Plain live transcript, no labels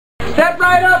Step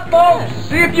right up, folks.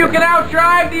 See if you can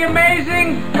outdrive the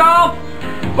amazing golf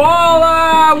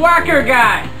ball whacker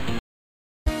guy.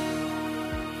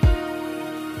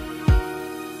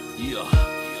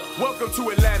 Welcome to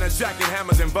Atlanta, jacking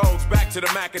hammers and bows. Back to the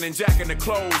mackin' and jacking the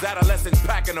clothes. Adolescents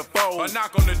packing the foes. A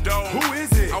knock on the door. Who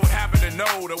is it? I would happen to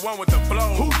know, the one with the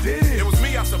flow. Who did it? It was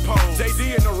me, I suppose.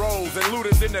 JD in the rolls and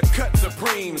looters in the cut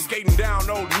supreme. Skating down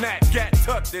old Nat, gat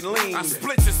tucked and lean. I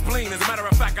split your spleen, as a matter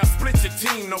of fact, I split your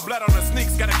team. No blood on the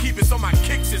sneaks, gotta keep it so my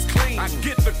kicks is clean. I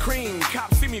get the cream,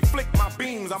 cops see me flick my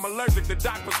beams. I'm allergic to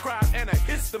doc prescribed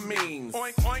antihistamines.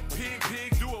 Oink, oink, pig,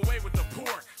 pig, do away with the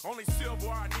pork. Only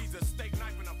silverware needs a steak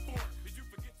knife and a fork.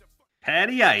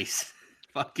 Patty Ice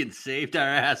fucking saved our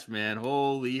ass, man.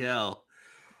 Holy hell.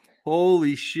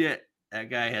 Holy shit.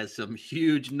 That guy has some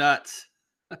huge nuts.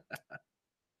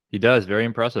 He does. Very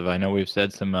impressive. I know we've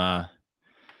said some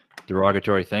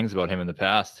derogatory things about him in the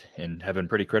past and have been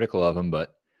pretty critical of him,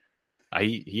 but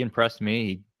he impressed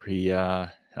me.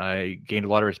 I gained a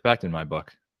lot of respect in my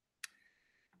book.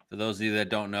 For those of you that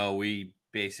don't know, we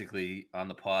basically, on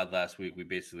the pod last week, we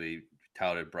basically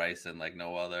touted Bryson like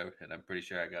no other, and I'm pretty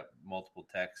sure I got multiple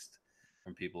texts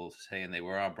from people saying they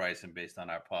were on Bryson based on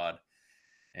our pod,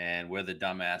 and we're the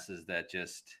dumbasses that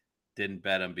just didn't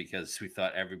bet him because we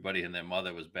thought everybody and their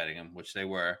mother was betting him, which they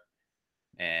were,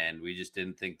 and we just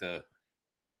didn't think the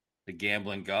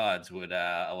gambling gods would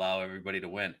allow everybody to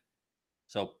win.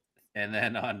 So, and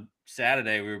then on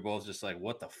Saturday we were both just like,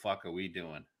 what the fuck are we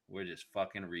doing? We're just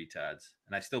fucking retards.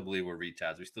 And I still believe we're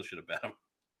retards. We still should have bet him.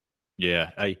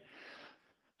 Yeah,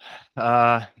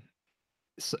 I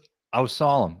was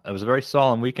solemn. It was a very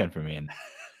solemn weekend for me, and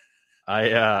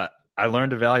I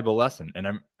learned a valuable lesson. And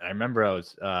I remember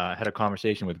I had a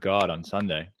conversation with God on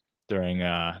Sunday during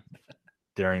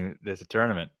this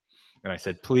tournament, and I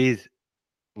said, "Please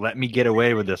let me get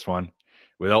away with this one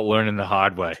without learning the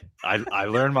hard way. I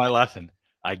learned my lesson.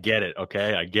 I get it.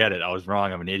 Okay, I get it. I was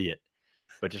wrong. I'm an idiot,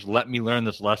 but just let me learn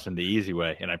this lesson the easy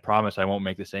way, and I promise I won't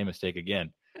make the same mistake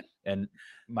again." And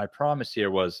my promise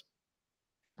here was,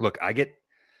 look,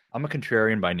 I'm a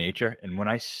contrarian by nature. And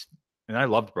I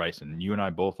loved Bryson. You and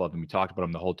I both loved him. We talked about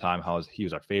him the whole time. He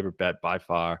was our favorite bet by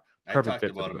far. I talked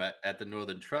about him at the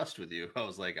Northern Trust with you. I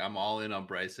was like, I'm all in on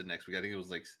Bryson next week. I think it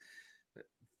was like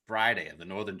Friday at the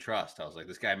Northern Trust. I was like,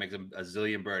 this guy makes a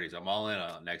zillion birdies. I'm all in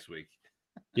on next week.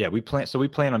 Yeah, we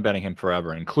plan on betting him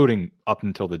forever, including up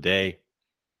until the day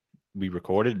we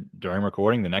recorded. During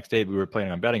recording, the next day we were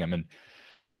planning on betting him.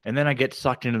 And then I get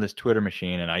sucked into this Twitter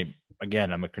machine, and I'm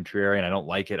a contrarian. I don't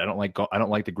like it. I don't like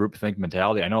the groupthink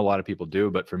mentality. I know a lot of people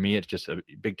do, but for me, it's just a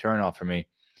big turnoff for me.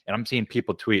 And I'm seeing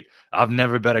people tweet, "I've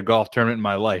never bet a golf tournament in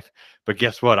my life, but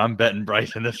guess what? I'm betting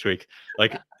Bryson this week."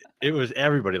 Like, it was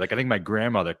everybody. Like, I think my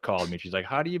grandmother called me. She's like,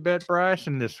 "How do you bet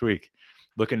Bryson this week?"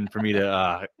 Looking for me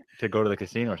to go to the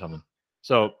casino or something.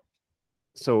 So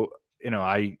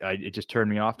it just turned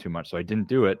me off too much. So I didn't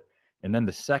do it. And then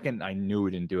the second I knew we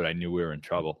didn't do it, I knew we were in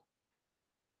trouble.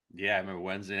 Yeah, I remember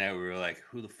Wednesday night we were like,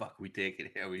 who the fuck are we taking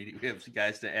here? We have some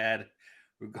guys to add.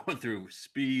 We're going through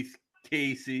Spieth,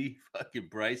 Casey, fucking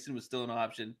Bryson was still an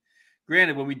option.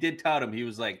 Granted, when we did tout him, he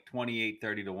was like 28,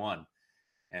 30-1.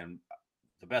 And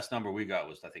the best number we got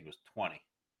was 20.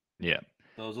 Yeah.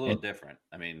 So it was a little different.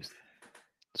 I mean,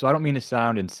 so I don't mean to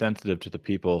sound insensitive to the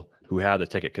people who had the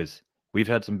ticket, because we've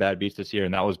had some bad beats this year,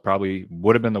 and that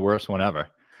would have been the worst one ever.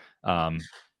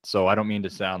 So I don't mean to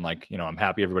sound like, I'm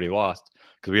happy everybody lost,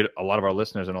 because we had a lot of our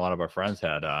listeners and a lot of our friends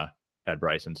had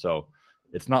Bryson. So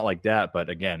it's not like that, but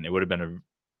again, it would have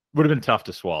been tough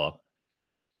to swallow.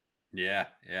 Yeah.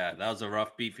 That was a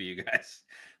rough beat for you guys.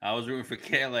 I was rooting for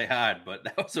Cantlay hard, but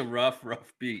that was a rough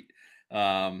beat.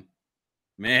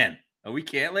 Man, are we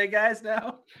Cantlay guys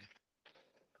now?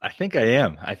 I think I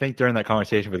am. I think during that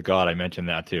conversation with God, I mentioned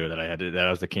that too, that I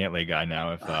was the Cantlay guy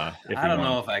now. If I don't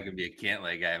know if I can be a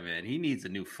Cantlay guy, man. He needs a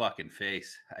new fucking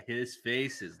face. His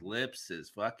face, his lips,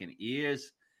 his fucking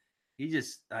ears. He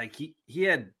just he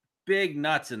had big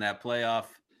nuts in that playoff,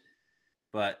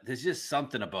 but there's just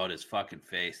something about his fucking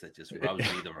face that just rubs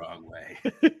me the wrong way.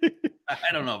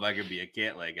 I don't know if I can be a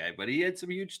Cantlay guy, but he had some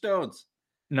huge stones.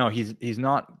 No, he's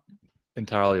not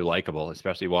entirely likable,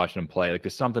 especially watching him play. Like,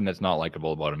 there's something that's not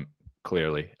likable about him,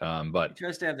 clearly. But he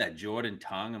tries to have that Jordan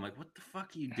tongue. I'm like, what the fuck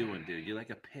are you doing, dude? You're like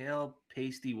a pale,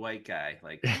 pasty white guy.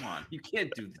 Like, come on, you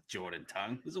can't do the Jordan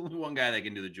tongue. There's only one guy that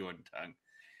can do the Jordan tongue.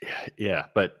 Yeah,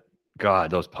 but God,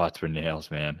 those putts were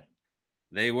nails, man.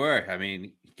 They were. I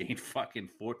mean, he gained fucking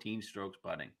 14 strokes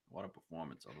putting. What a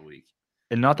performance of the week.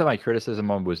 And not that my criticism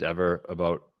of him was ever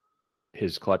about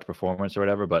his clutch performance or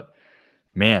whatever, but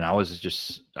man,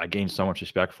 I gained so much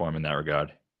respect for him in that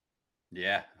regard.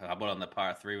 Yeah. How about on the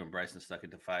par 3 when Bryson stuck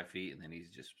it to 5 feet and then he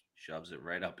just shoves it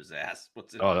right up his ass?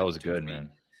 Puts it Oh, that like was 2 good, feet. man.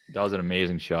 That was an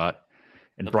amazing shot.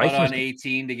 And The putt Bryson was on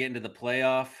 18 to get into the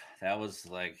playoff, that was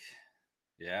like,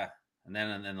 yeah. And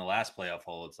then the last playoff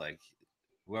hole, it's like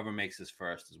whoever makes this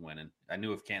first is winning. I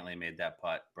knew if Cantlay made that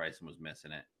putt, Bryson was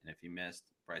missing it. And if he missed,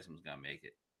 Bryson was going to make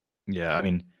it. Yeah, I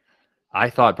mean, I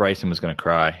thought Bryson was going to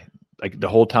cry. Like the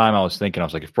whole time I was thinking, I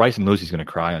was like, if Bryson loses, he's going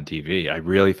to cry on TV. I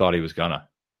really thought he was going to.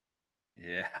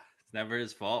 Yeah. It's never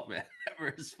his fault, man.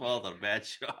 Never his fault on a bad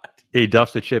shot. He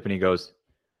duffs the chip and he goes,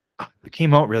 it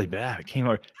came out really bad. It came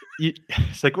out.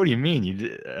 It's like, what do you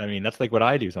mean? I mean, that's like what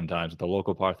I do sometimes with the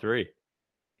local par 3.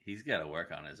 He's got to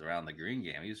work on his around the green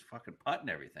game. He was fucking putting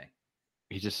everything.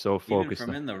 He's just so Even focused.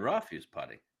 from in the rough, he was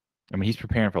putting. I mean, he's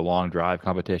preparing for long drive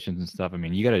competitions and stuff. I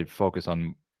mean, you got to focus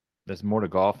on. There's more to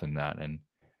golf than that, and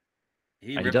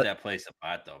He And ripped does- that place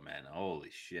apart, though, man. Holy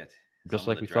shit! Just Some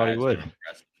like of the we thought he drives would. were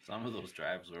impressive. Some of those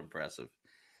drives were impressive.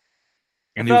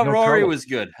 and I there was thought no Rory trouble. was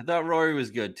good. I thought Rory was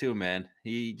good too, man.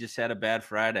 He just had a bad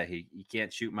Friday. He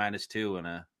can't shoot -2 in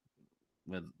a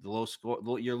with the low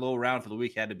score. Your low round for the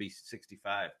week had to be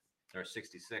 65 or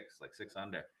 66, like 6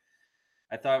 under.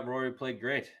 I thought Rory played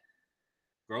great.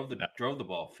 Drove the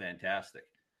ball fantastic.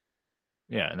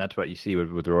 Yeah, and that's what you see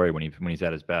with Rory when he's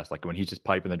at his best. Like when he's just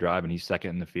piping the drive and he's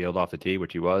second in the field off the tee,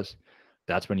 which he was.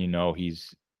 That's when you know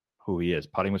he's who he is.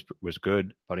 Putting was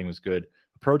good. Putting was good.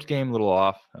 Approach game a little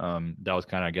off. That was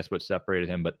kind of I guess what separated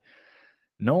him. But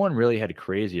no one really had a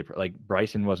crazy like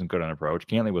Bryson wasn't good on approach.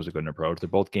 Cantlay was a good on approach. They're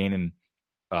both gaining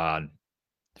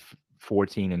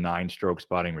 14 and 9 strokes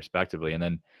putting respectively. And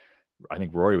then I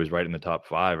think Rory was right in the top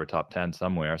 5 or top 10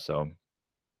 somewhere. So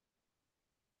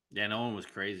Yeah, no one was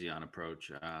crazy on approach.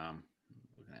 Looking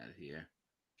at it here.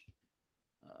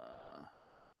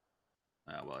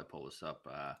 While I pull this up.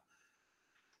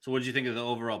 So what did you think of the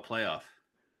overall playoff?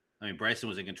 I mean, Bryson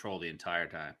was in control the entire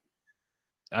time.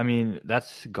 I mean,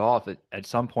 that's golf. At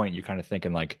some point, you're kind of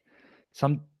thinking like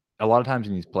a lot of times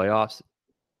in these playoffs,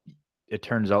 it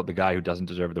turns out the guy who doesn't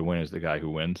deserve the win is the guy who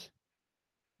wins.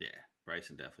 Yeah,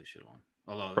 Bryson definitely should have won.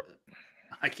 Although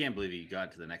I can't believe he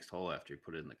got to the next hole after he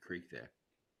put it in the creek there.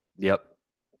 Yep.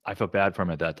 I felt bad for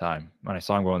him at that time. When I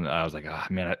saw him going, I was like, oh,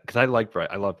 man, because I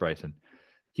love Bryson.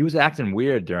 He was acting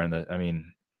weird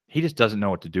he just doesn't know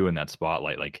what to do in that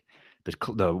spotlight. Like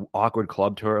the awkward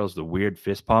club twirls, the weird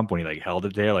fist pump when he like held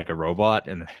it there like a robot,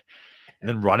 and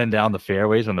then running down the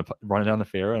fairways on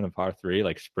the par 3,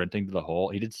 like sprinting to the hole.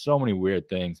 He did so many weird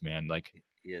things, man. Like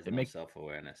he has no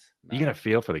self-awareness. No. You gotta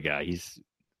feel for the guy. He's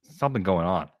something going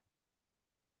on.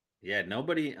 Yeah,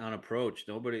 nobody on approach.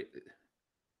 Nobody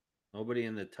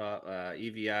in the top.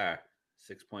 EVR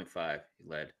 6.5. He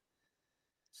led.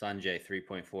 Sanjay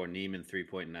 3.4. Neiman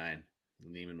 3.9.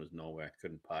 Neiman was nowhere.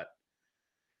 Couldn't putt.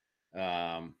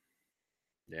 Yeah.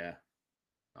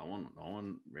 No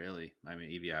one really. I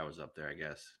mean, EVR was up there, I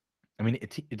guess. I mean,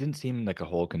 it didn't seem like a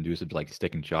hole conducive to like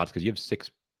sticking shots because you have 6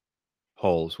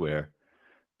 holes where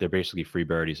they're basically free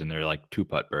birdies and they're like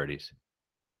 2-putt birdies.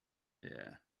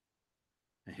 Yeah.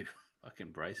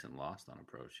 Fucking Bryson lost on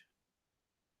approach.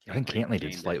 I think Cantlay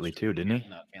did slightly too, didn't he?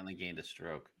 No, Cantlay gained a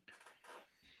stroke.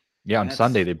 Yeah, on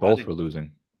Sunday they both were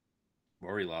losing.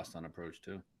 Rory lost on approach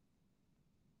too.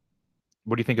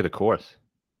 What do you think of the course?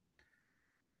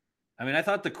 I mean, I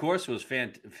thought the course was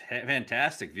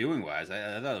fantastic viewing wise.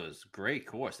 I thought it was a great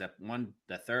course.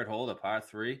 That third hole, the par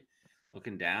 3,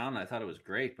 looking down, I thought it was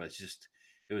great. But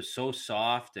it was so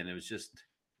soft, and it was just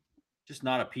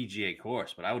not a PGA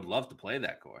course. But I would love to play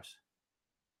that course.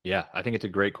 Yeah, I think it's a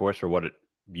great course for what it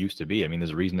used to be. I mean,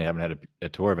 there's a reason they haven't had a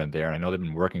tour event there, and I know they've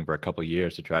been working for a couple of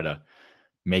years to try to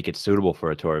make it suitable for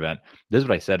a tour event. This is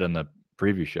what I said on the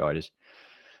preview show.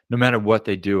 No matter what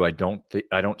they do, I don't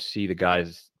see the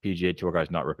PGA Tour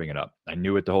guys not ripping it up. I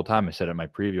knew it the whole time. I said in my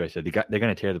preview, I said they're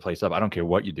going to tear the place up. I don't care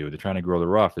what you do. They're trying to grow the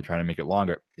rough. They're trying to make it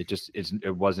longer.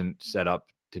 It wasn't set up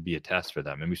to be a test for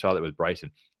them. And we saw that with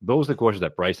Bryson. Those are the courses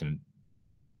that Bryson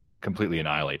completely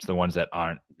annihilates. The ones that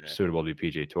aren't suitable to be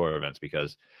PGA Tour events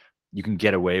because you can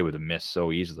get away with a miss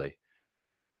so easily.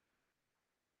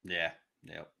 Yeah.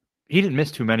 Yep. He didn't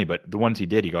miss too many, but the ones he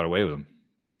did, he got away with them.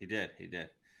 He did.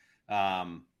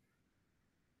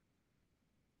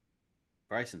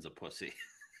 Bryson's a pussy.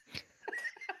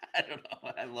 I don't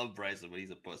know. I love Bryson, but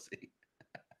he's a pussy.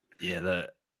 Yeah, the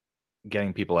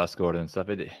getting people escorted and stuff.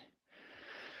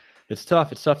 It's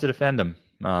tough. It's tough to defend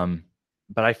him.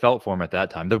 But I felt for him at that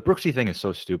time. The Brooksy thing is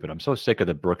so stupid. I'm so sick of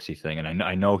the Brooksy thing, and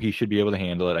I know he should be able to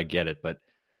handle it. I get it, but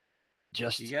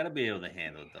you got to be able to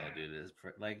handle it, though, dude. It's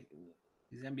like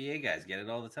these NBA guys get it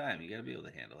all the time. You got to be able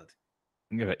to handle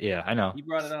it. Yeah, I know. He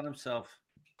brought it on himself.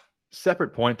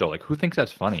 Separate point though, like who thinks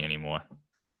that's funny anymore?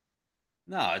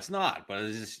 No, it's not. But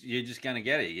it's just, you're just gonna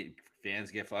get it.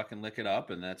 Fans get fucking lick it up,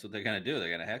 and that's what they're gonna do.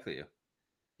 They're gonna heckle you.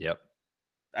 Yep.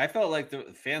 I felt like the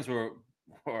fans were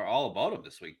all about him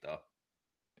this week, though.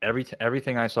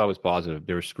 Everything I saw was positive.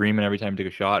 They were screaming every time he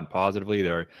took a shot, and positively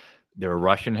they were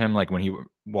rushing him. Like when he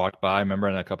walked by, remember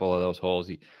in a couple of those holes,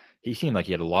 he seemed like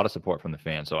he had a lot of support from the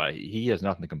fans. So he has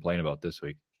nothing to complain about this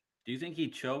week. Do you think he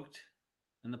choked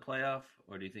in the playoff,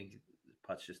 or do you think the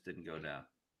putts just didn't go down?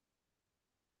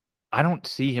 I don't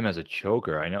see him as a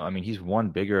choker. I mean, he's won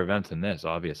bigger events than this,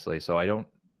 obviously. So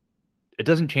it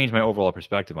doesn't change my overall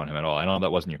perspective on him at all. I know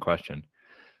that wasn't your question,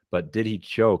 but did he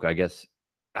choke? I guess,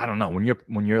 I don't know.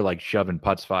 When you're like shoving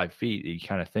putts 5 feet, you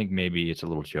kind of think maybe it's a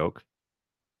little choke.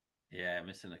 Yeah,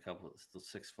 missing a couple of still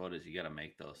 6-footers. You got to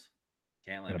make those.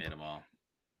 Cantlay made them all.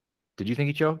 Did you think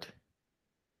he choked?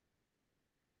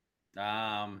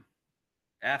 Yeah.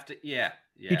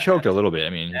 He choked a little bit. I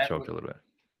mean, he choked a little bit.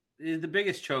 The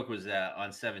biggest choke was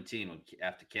on 17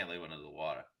 after Cantlay went into the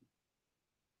water.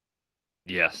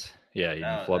 Yes. Yeah, he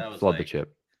flood like, the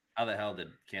chip. How the hell did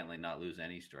Cantlay not lose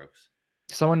any strokes?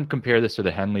 Someone compared this to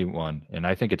the Henley one, and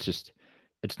I think it's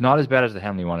not as bad as the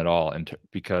Henley one at all,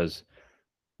 because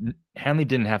Henley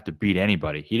didn't have to beat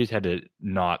anybody. He just had to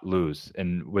not lose.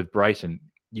 And with Bryson,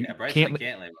 Bryson and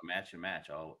Cantlay were match and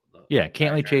match.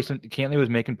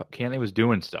 Cantlay was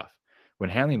doing stuff.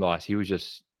 When Henley lost, he was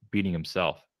just beating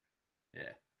himself.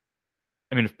 Yeah.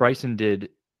 I mean, if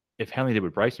Henley did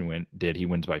what Bryson did, he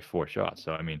wins by 4 shots.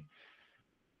 So, I mean,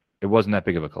 it wasn't that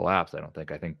big of a collapse, I don't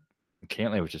think. I think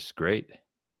Cantlay was just great.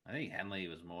 I think Henley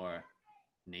was more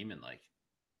Neiman-like.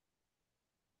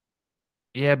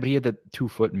 Yeah, but he had the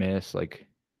 2-foot miss, like.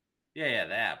 Yeah,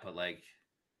 that. But like,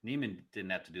 Neiman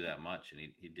didn't have to do that much, and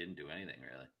he didn't do anything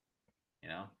really. You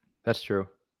know. That's true.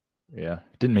 Yeah,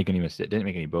 didn't make any mistakes. Didn't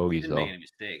make any bogeys. Didn't make any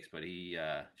mistakes, but he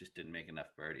just didn't make enough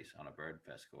birdies on a bird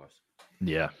fest course.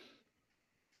 Yeah,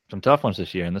 some tough ones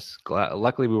this year, and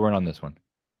luckily we weren't on this one.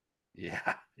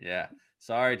 Yeah.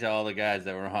 Sorry to all the guys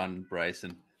that were on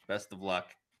Bryson. Best of luck.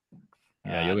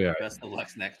 Yeah, you'll be all right. Best of luck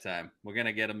next time. We're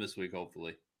gonna get him this week,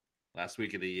 hopefully. Last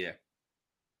week of the year.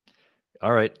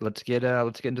 All right, let's get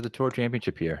into the Tour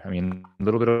Championship here. I mean, a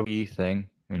little bit of a thing.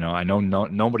 You know, I know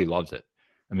nobody loves it.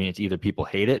 I mean, it's either people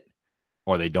hate it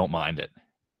or they don't mind it.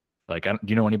 Like, do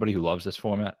you know anybody who loves this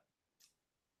format?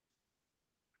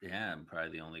 Yeah, I'm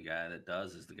probably the only guy that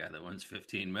does is the guy that wins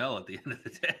 15 mil at the end of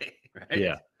the day,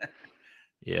 right?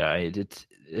 Yeah.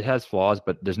 It has flaws,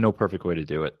 but there's no perfect way to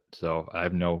do it. So I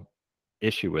have no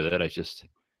issue with it. It's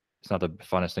not the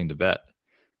funnest thing to bet.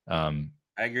 I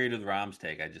agreed with Rom's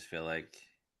take. I just feel like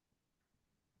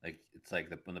it's like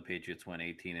when the Patriots went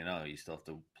 18-0, you still have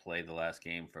to play the last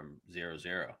game from 0-0.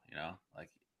 You know, like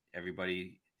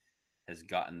everybody has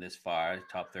gotten this far.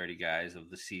 Top 30 guys of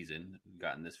the season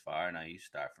gotten this far. Now you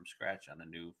start from scratch on a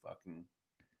new fucking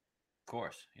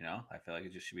course. You know, I feel like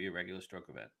it just should be a regular stroke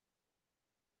event.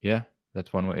 Yeah,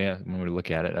 that's one way. Yeah, one way to look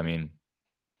at it. I mean,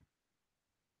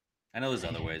 I know there's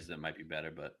other ways that might be better,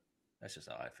 but that's just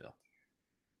how I feel.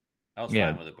 I was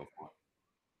fine with it before.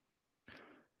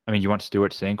 I mean, you want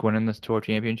Stuart Sink winning this Tour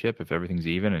Championship if everything's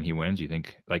even and he wins? You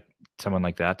think like someone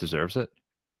like that deserves it?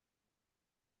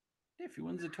 If he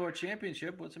wins the Tour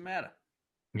Championship, what's the matter?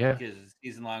 Yeah, because it's a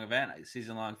season-long event,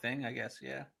 season-long thing. I guess.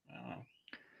 Yeah, I don't know.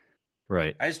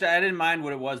 Right. I didn't mind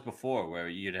what it was before, where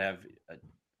you'd have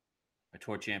a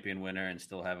Tour Champion winner and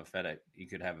still have a FedEx. You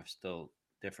could have a still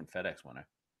different FedEx winner.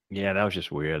 Yeah, that was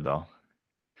just weird though.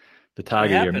 The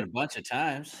Tiger year happened a bunch of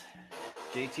times.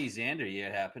 JT Xander year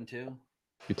happened too.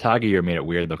 The Tiger year made it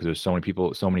weird though because there's so many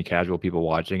people, so many casual people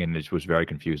watching, and it was very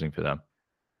confusing for them.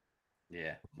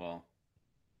 Yeah, well,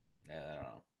 I don't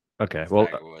know. Okay, well,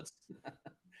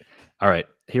 all right,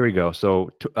 here we go.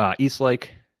 So East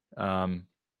Lake,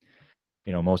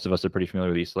 most of us are pretty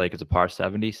familiar with East Lake. It's a par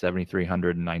 70,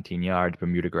 7,319 yards,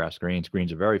 Bermuda grass greens.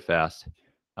 Greens are very fast.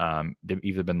 They've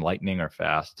either been lightning or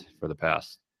fast for the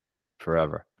past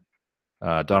forever.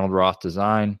 Donald Roth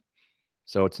design.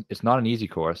 So it's not an easy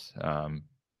course.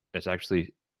 It's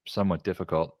actually somewhat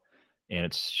difficult, and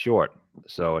it's short.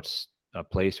 So it's a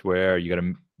place where you got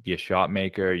to be a shot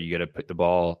maker. You got to put the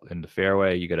ball in the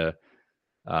fairway. You got to,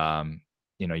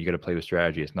 you got to play with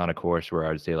strategy. It's not a course where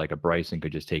I'd say like a Bryson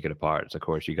could just take it apart. It's a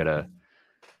course you got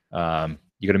to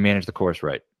manage the course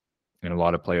right. And a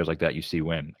lot of players like that you see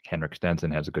win. Henrik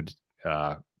Stenson has a good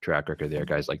track record there.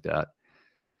 Guys like that.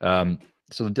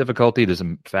 So the difficulty, there's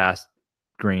some fast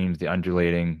greens, the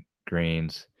undulating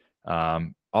greens.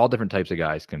 All different types of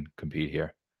guys can compete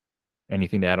here.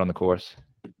 Anything to add on the course?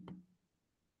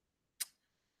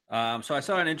 So I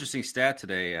saw an interesting stat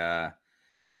today.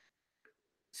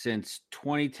 Since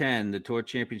 2010, the Tour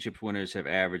Championship winners have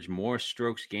averaged more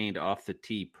strokes gained off the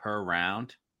tee per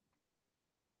round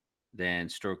than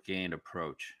stroke gained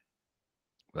approach.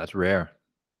 That's rare.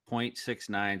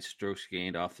 0.69 strokes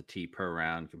gained off the tee per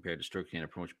round compared to stroke gained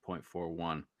approach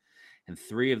 0.41. And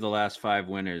 3 of the last 5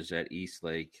 winners at East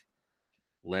Lake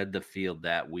led the field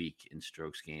that week in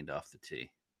strokes gained off the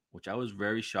tee, which I was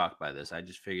very shocked by this. I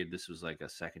just figured this was like a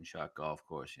second shot golf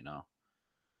course, you know.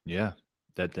 Yeah,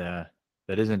 that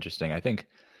is interesting. I think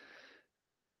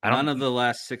None of the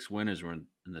last 6 winners were in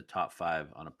the top 5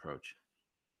 on approach.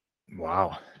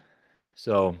 Wow.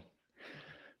 So,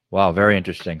 wow, very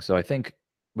interesting. So I think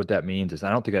what that means is I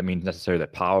don't think that means necessarily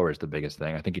that power is the biggest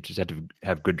thing. I think you just have to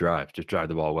have good drive, just drive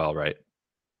the ball well, right?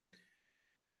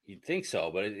 You'd think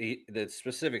so, but the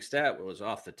specific stat was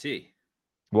off the tee.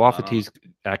 Well, off the tee's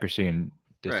accuracy and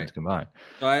distance combined.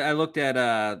 So I looked at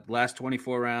last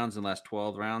 24 rounds and last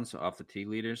 12 rounds off the tee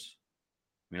leaders.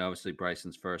 I mean, obviously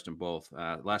Bryson's first in both.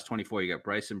 Last 24, you got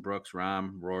Bryson, Brooks,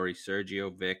 Rahm, Rory,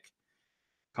 Sergio, Vic,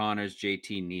 Connors,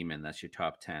 JT, Neiman. That's your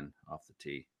top 10 off the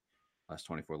tee. Last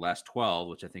 24. Last 12,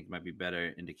 which I think might be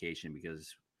better indication because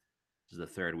this is the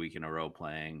third week in a row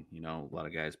playing. You know, a lot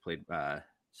of guys played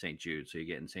St. Jude. So you're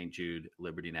getting St. Jude,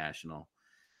 Liberty National,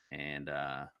 and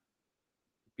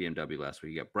BMW last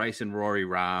week. You got Bryson, Rory,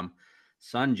 Rahm,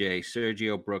 Sanjay,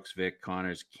 Sergio, Brooks, Vic,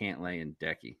 Connors, Cantlay, and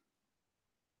Decky.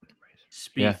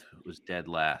 Spieth was dead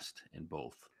last in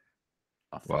both.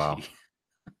 Off the tee.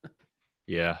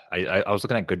 Yeah, I was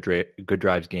looking at good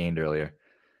drives gained earlier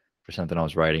for something I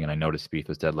was writing, and I noticed Spieth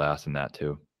was dead last in that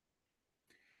too.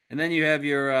 And then you have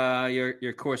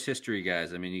your course history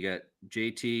guys. I mean, you got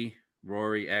JT,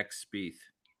 Rory, X, Spieth,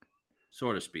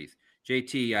 sort of Spieth.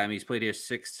 JT, he's played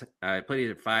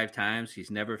here 5 times.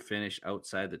 He's never finished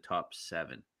outside the top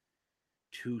 7.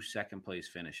 2 second place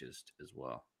finishes as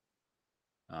well.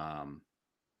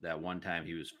 That one time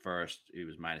he was first, he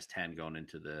was -10 going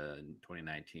into in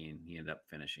 2019. He ended up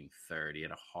finishing 3rd. He had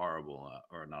a horrible,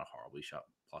 or not a horrible, he shot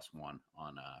 +1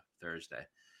 on Thursday.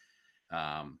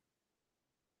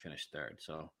 Finished 3rd.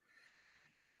 So,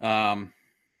 and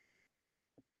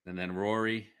then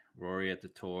Rory at the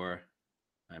tour.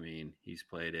 I mean, he's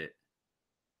played it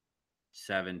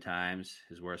 7 times.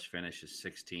 His worst finish is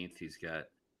 16th. He's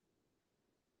got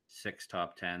 6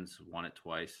 top 10s, won it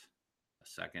twice, a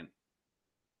second.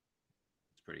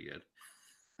 It's pretty good.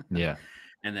 Yeah.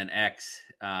 And then X,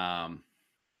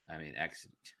 X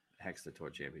the Tour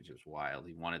Championship was wild.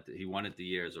 He won it the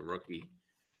year as a rookie.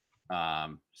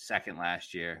 Second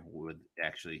last year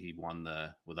he won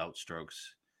the without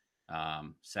strokes.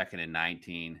 Second in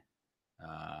 19,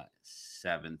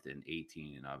 7th in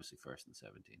 18, and obviously first in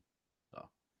 17. So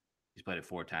he's played it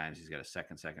 4 times. He's got a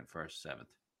second, first,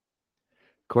 7th.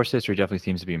 Course history definitely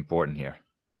seems to be important here.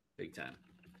 Big time.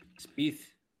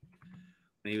 Spieth,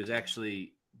 when he was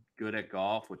actually good at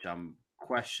golf, which I'm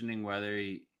questioning whether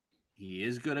he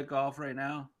is good at golf right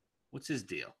now. What's his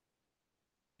deal?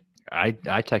 I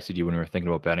texted you when we were thinking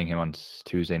about betting him on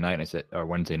Tuesday night, and I said, or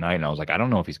Wednesday night, and I was like, I don't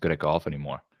know if he's good at golf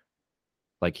anymore.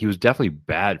 Like, he was definitely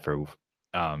bad for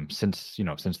since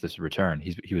this return.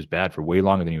 He was bad for way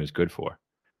longer than he was good for,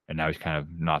 and now he's kind of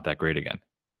not that great again.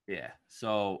 Yeah.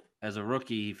 So as a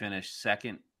rookie, he finished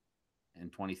 2nd in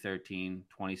 2013,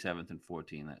 27th in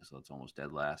 14. So it's almost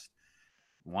dead last.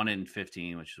 1 in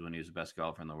 15, which is when he was the best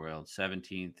golfer in the world.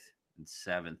 17th and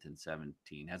 7th in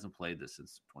 17. Hasn't played this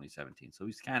since 2017. So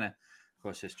he's kind of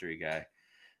course history guy.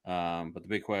 But the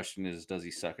big question is, does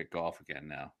he suck at golf again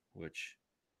now? Which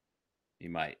he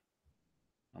might.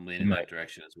 I'm leaning that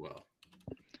direction as well.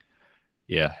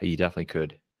 Yeah, he definitely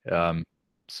could.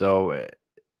 So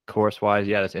course-wise,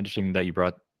 yeah, that's interesting that you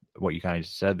brought what you kind of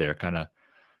said there. Kind of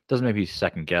doesn't maybe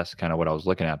second guess kind of what I was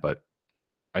looking at, but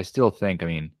I still think,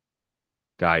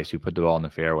 guys who put the ball in the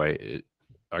fairway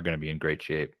are going to be in great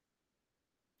shape.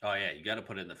 Oh yeah, you got to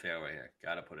put it in the fairway here.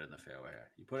 You put it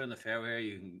in the fairway,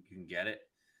 you can get it.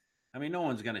 I mean, no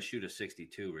one's going to shoot a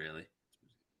 62 really.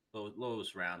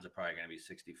 Lowest rounds are probably going to be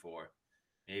 64.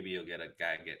 Maybe you'll get a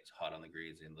guy gets hot on the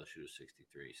greens and they'll shoot a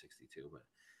 63, 62, but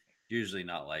usually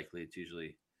not likely. It's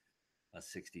usually a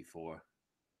 64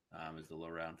 is the low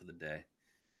round for the day.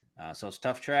 So it's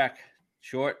tough track,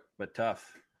 short but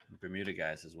tough. Bermuda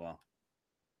guys as well.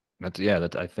 I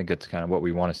think that's kind of what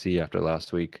we want to see after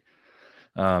last week.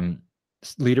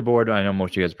 Leaderboard, I know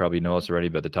most of you guys probably know this already,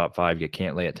 but the top 5 get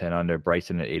Cantlay at 10 under,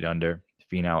 Bryson at 8 under,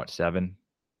 Finau at 7,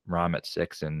 Rahm at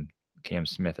 6, and Cam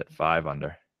Smith at 5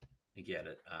 under. You get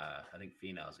it. I think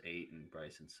Finau's 8 and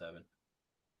Bryson's 7.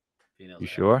 You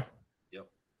sure? Yep.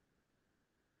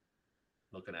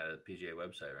 Looking at the PGA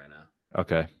website right now.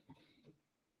 Okay.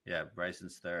 Yeah,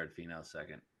 Bryson's 3rd, Finau's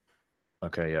 2nd.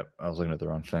 Okay, yep. I was looking at the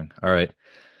wrong thing. All right.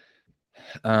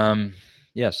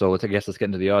 Yeah, so let's get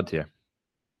into the odds here.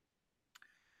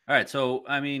 All right, so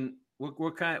I mean,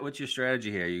 what's your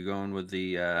strategy here? You going with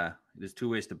the there's two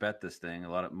ways to bet this thing.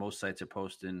 Most sites are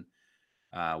posting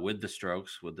with the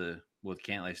strokes with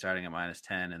Cantlay starting at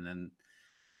 -10, and then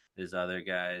there's other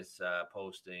guys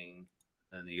posting,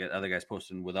 and you get other guys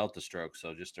posting without the strokes,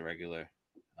 so just a regular.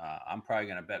 I'm probably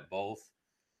gonna bet both.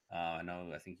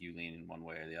 I think you lean in one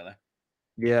way or the other.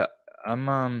 Yeah, I'm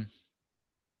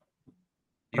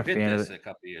You a hit fan of this it. a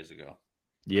couple years ago.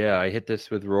 Yeah, I hit this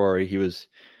with Rory.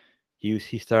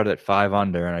 He started at 5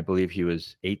 under, and I believe he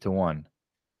was 8-1.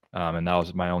 And that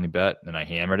was my only bet, and I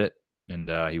hammered it, and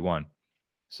he won.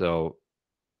 So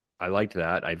I liked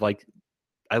that. I like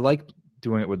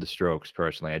doing it with the strokes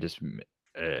personally.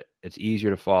 It's easier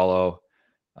to follow.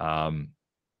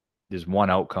 There's one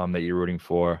outcome that you're rooting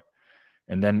for,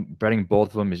 and then betting both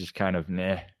of them is just kind of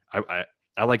nah.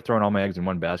 I like throwing all my eggs in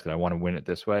one basket. I want to win it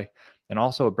this way, and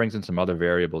also it brings in some other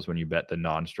variables when you bet the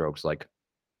non-strokes. Like,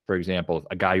 for example,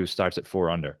 a guy who starts at 4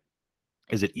 under,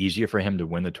 is it easier for him to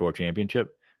win the tour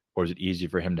championship, or is it easier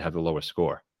for him to have the lowest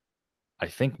score? I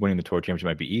think winning the tour championship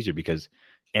might be easier because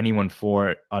anyone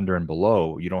 4 under and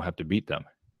below, you don't have to beat them.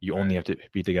 You only have to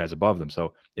beat the guys above them.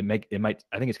 So I think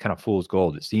it's kind of fool's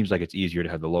gold. It seems like it's easier to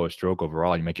have the lowest stroke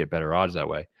overall. You might get better odds that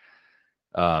way,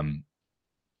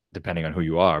 depending on who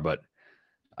you are. But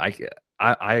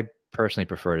I personally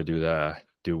prefer to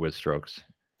do with strokes.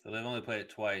 So they've only played it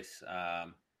twice.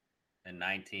 In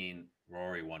 19,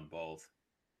 Rory won both.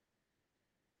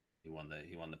 He won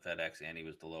the FedEx, and he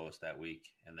was the lowest that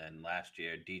week. And then last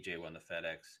year, DJ won the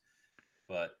FedEx,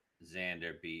 but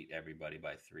Xander beat everybody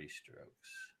by 3 strokes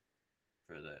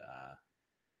for the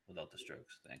without the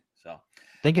strokes thing. So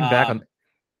thinking back on,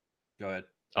 go ahead.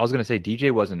 I was going to say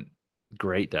DJ wasn't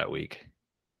great that week,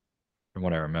 from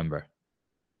what I remember.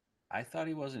 I thought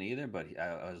he wasn't either, but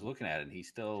I was looking at it, and he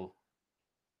still.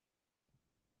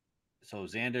 So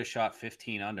Xander shot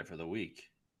 15 under for the week.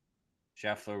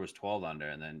 Scheffler was 12 under,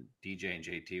 and then DJ and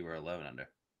JT were 11 under.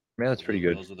 Man, that's pretty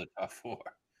good. Those are the top 4.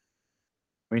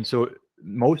 I mean, so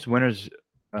most winners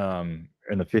in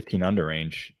the 15 under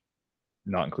range,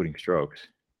 not including strokes.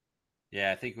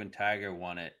 Yeah, I think when Tiger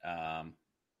won it,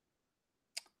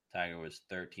 Tiger was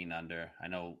 13 under. I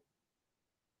know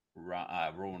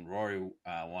when Rory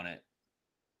won it,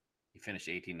 he finished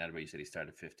 18 under, but he said he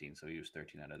started 15, so he was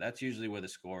 13 under. That's usually where the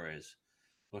score is.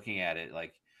 Looking at it,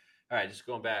 like, all right, just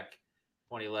going back,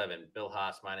 2011, Bill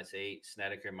Haas -8,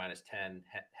 Snedeker -10,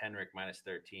 Henrik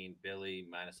 -13, Billy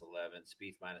 -11,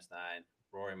 Spieth -9,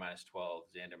 Rory -12,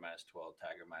 Xander -12,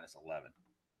 Tiger -11.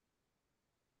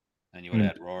 And you would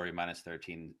add Rory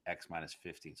 -13, X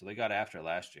 -15. So they got after it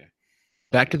last year.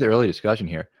 Back to the early discussion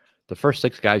here. The first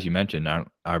 6 guys you mentioned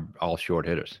are all short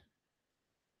hitters.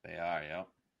 They are, yeah.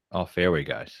 All fairway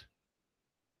guys.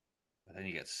 But then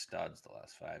you get studs the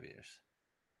last 5 years.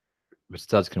 But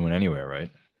studs can win anywhere,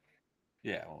 right?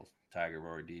 Yeah, well, Tiger,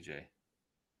 Rory, DJ.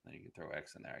 Then you can throw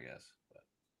X in there, I guess. But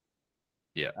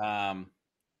yeah.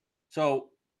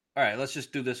 So, all right, let's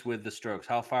just do this with the strokes.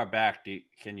 How far back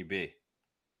can you be?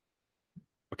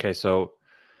 Okay, so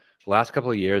the last couple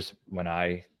of years when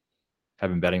I have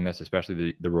been betting this,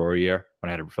 especially the Rory year,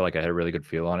 when I feel like I had a really good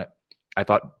feel on it, I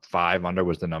thought 5 under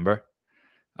was the number.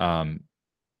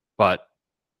 But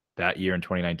that year in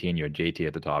 2019, you had JT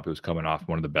at the top. It was coming off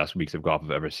one of the best weeks of golf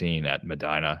I've ever seen at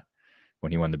Medina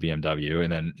when he won the BMW.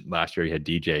 And then last year, you had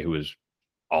DJ, who was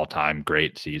all-time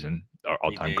great season, or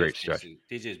all-time great stretch.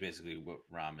 DJ is basically what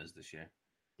Rahm is this year.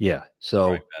 Yeah. So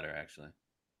probably better, actually.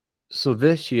 So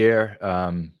this year,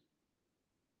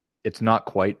 it's not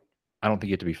quite, I don't think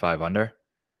you have to be 5 under,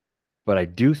 but I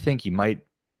do think you might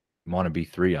want to be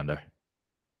 3 under.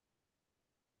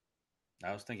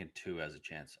 I was thinking 2 has a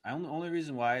chance. Only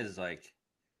reason why is like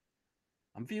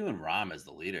I'm viewing Rahm as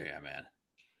the leader here, man.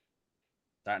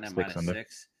 Starting at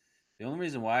 -6. The only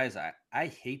reason why is I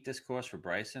hate this course for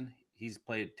Bryson. He's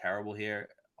played terrible here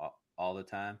all the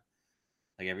time.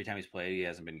 Like every time he's played, he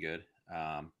hasn't been good.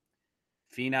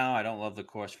 Finau, I don't love the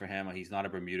course for him. He's not a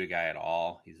Bermuda guy at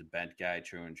all. He's a bent guy,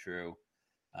 true and true.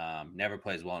 Never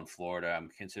plays well in Florida. I'm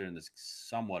considering this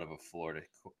somewhat of a Florida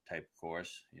type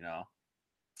course, you know.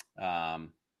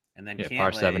 And then Cantlay,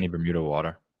 par 70 Bermuda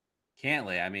water.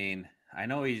 Cantlay, I mean, I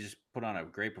know he just put on a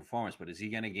great performance, but is he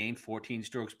going to gain 14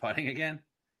 strokes putting again?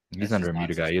 He's not a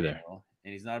Bermuda guy either.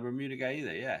 And he's not a Bermuda guy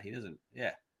either. Yeah, he doesn't.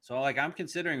 Yeah. So, like, I'm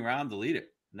considering Rahm the leader,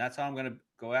 and that's how I'm going to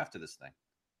go after this thing.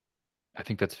 I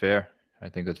think that's fair. I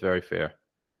think that's very fair.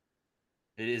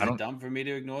 Is it dumb for me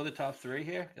to ignore the top 3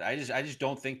 here? I just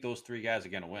don't think those 3 guys are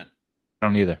going to win. I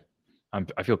don't either.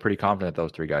 I feel pretty confident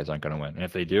those three guys aren't going to win. And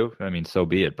if they do, I mean, so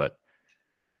be it. But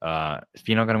is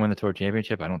Finau going to win the Tour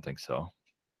Championship? I don't think so.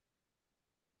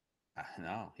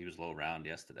 No, he was low round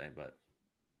yesterday, but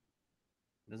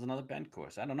there's another bent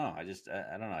course. I don't know. I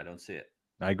don't know. I don't see it.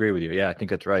 I agree with you. Yeah, I think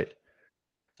that's right.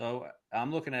 So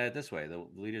I'm looking at it this way: the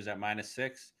leader's at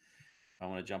 -6. I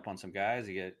want to jump on some guys.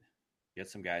 You get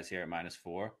some guys here at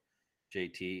 -4.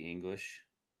 JT, English,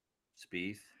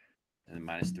 Spieth, and then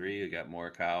 -3 you got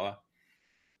Morikawa,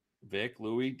 Vic,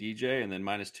 Louis, DJ, and then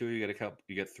 -2 you got a couple.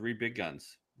 You got 3 big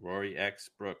guns: Rory, X,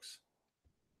 Brooks.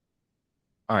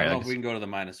 All right. I don't know if we can go to the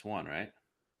 -1, right?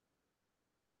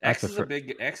 X is a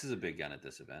big gun at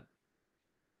this event.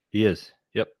 He is.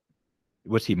 Yep.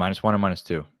 What's he, -1 or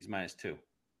 -2? He's -2.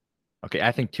 Okay,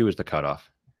 I think 2 is the cutoff.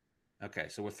 Okay,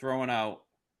 so we're throwing out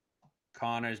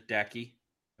Connors, Decky.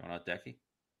 Throwing out Decky.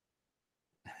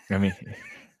 I mean,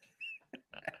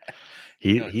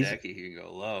 he's Decky. He can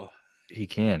go low. He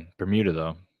can. Bermuda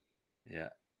though. Yeah,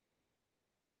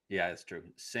 that's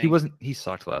true. Sink, He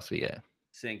sucked last week. Yeah.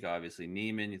 Sink, obviously.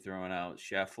 Neiman, you're throwing out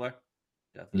Scheffler.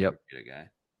 Definitely a Bermuda guy.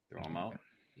 Throw him out.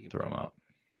 Throw him out.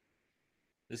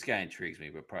 This guy intrigues me,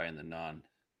 but probably in the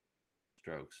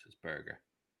non-strokes is Berger.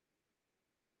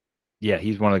 Yeah,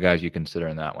 he's one of the guys you consider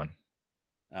in that one.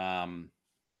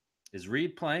 Is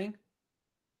Reed playing?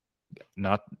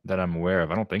 Not that I'm aware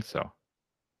of. I don't think so. All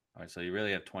right, so you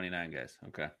really have 29 guys.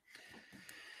 Okay.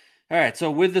 All right, so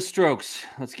with the strokes,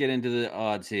 let's get into the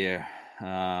odds here.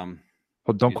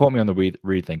 Well, don't quote me on the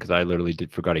Reed thing because I literally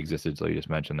forgot he existed, so you just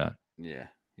mentioned that. Yeah,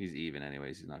 he's even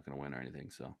anyways. He's not going to win or anything.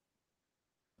 So,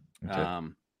 Okay.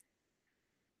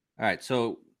 All right,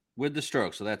 so with the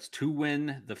strokes, so that's to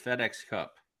win the FedEx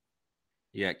Cup.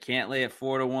 You got Cantlay at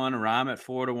 4-1, Rahm at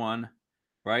 4-1,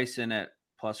 Bryson at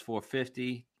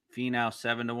 +450, Finau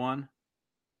 7-1.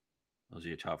 Those are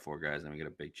your top 4 guys. Then we get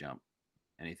a big jump.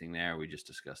 Anything there? We just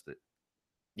discussed it.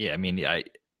 Yeah, I mean, I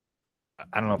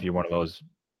don't know if you're one of those.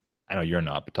 I know you're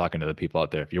not, but talking to the people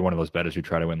out there, if you're one of those bettors who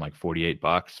try to win like $48,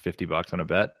 $50 on a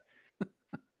bet,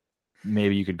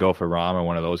 maybe you could go for Rahm or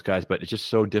one of those guys. But it's just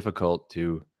so difficult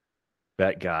to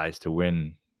bet guys to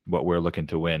win what we're looking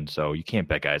to win. So you can't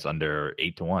bet guys under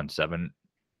 8-1, 7.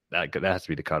 That has to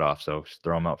be the cutoff. So just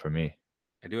throw them out for me.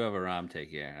 I do have a Rahm take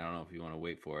here. I don't know if you want to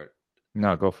wait for it.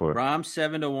 No, go for it. Rahm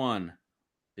 7-1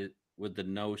 with the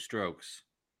no strokes.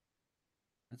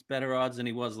 That's better odds than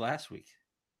he was last week.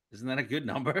 Isn't that a good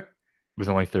number? There's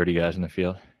only 30 guys in the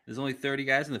field. There's only 30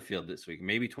 guys in the field this week,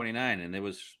 maybe 29, and there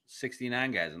was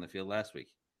 69 guys in the field last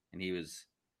week, and he was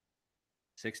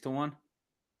 6-1.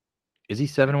 Is he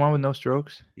 7-1 with no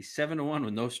strokes? He's 7-1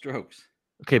 with no strokes.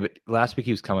 Okay, but last week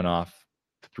he was coming off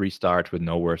 3 starts with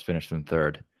no worse finish than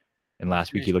third, and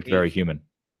last week he looked very human.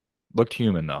 Looked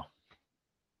human though.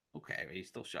 Okay, but he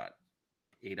still shot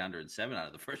 8 under and 7 out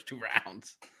of the first 2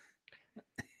 rounds.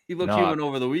 He looked human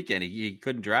over the weekend. He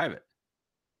couldn't drive it.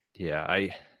 Yeah,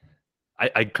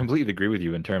 I completely agree with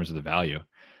you in terms of the value.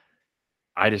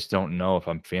 I just don't know if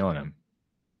I'm feeling him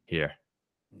here.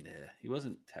 Yeah, he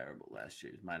wasn't terrible last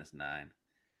year. He was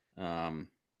 -9.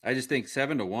 I just think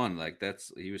 7-1, like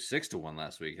he was 6-1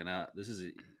 last week, and this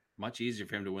is much easier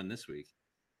for him to win this week.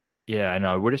 Yeah, I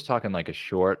know. We're just talking like a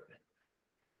short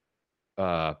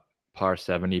par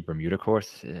 70 Bermuda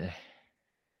course.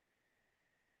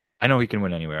 I know he can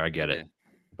win anywhere. I get it.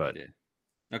 But yeah.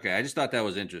 Okay, I just thought that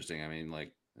was interesting. I mean,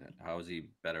 like, how is he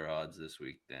better odds this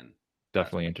week than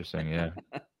definitely interesting, yeah.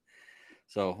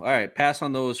 So, all right, pass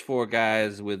on those 4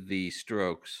 guys with the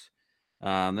strokes.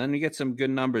 Then you get some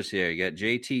good numbers here. You got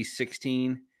JT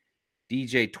 16,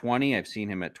 DJ 20. I've seen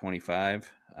him at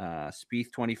 25.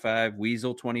 Spieth 25,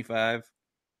 Weasel 25.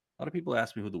 A lot of people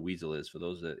ask me who the Weasel is. For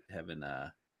those that haven't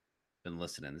been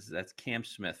listening, that's Cam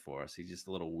Smith for us. He's just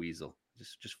a little weasel.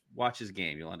 Just watch his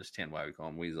game. You'll understand why we call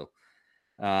him Weasel.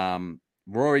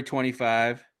 Rory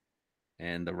 25,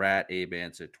 and the Rat Abe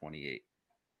Answer 28.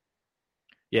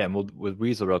 Yeah, and with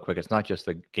Weasel, real quick, it's not just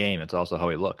the game; it's also how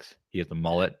he looks. He has the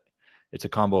mullet. It's a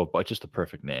combo of, just the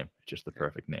perfect name. Just the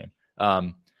perfect name.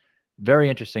 Very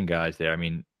interesting guys there. I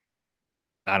mean,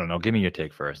 I don't know. Give me your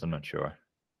take first. I'm not sure.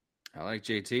 I like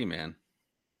JT, man.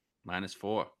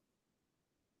 -4.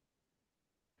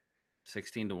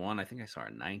 16-1. I think I saw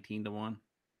it 19-1.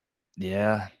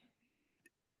 Yeah.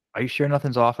 Are you sure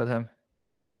nothing's off with him?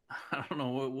 I don't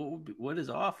know what is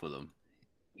off with him.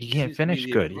 He can't finish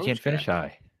good. He can't finish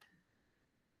high.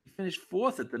 He finished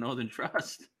 4th at the Northern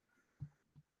Trust.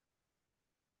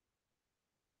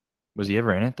 Was he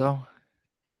ever in it though?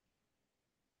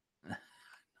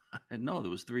 No,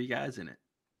 there was 3 guys in it.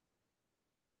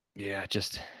 Yeah,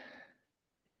 just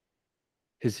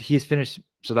he's finished.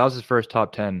 So that was his first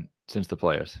top 10 since the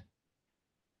Players.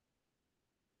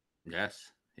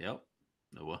 Yes. Yep.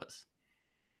 It was.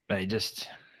 But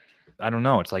I don't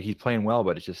know. It's like he's playing well,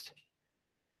 but it's just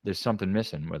there's something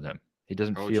missing with him. He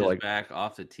doesn't Roach feel is like. back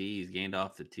off the tee. He's gained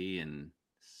off the tee in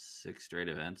 6 straight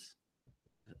events.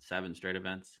 7 straight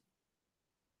events.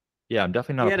 Yeah, I'm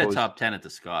definitely He not had a opposed. top 10 at the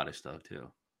Scottish, though,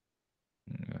 too.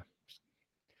 Yeah.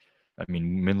 I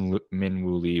mean, Min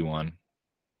Woo Lee won.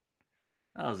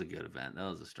 That was a good event. That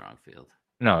was a strong field.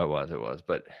 No, it was,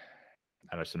 but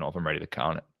I just don't know if I'm ready to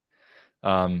count it.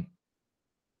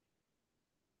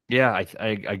 Yeah, I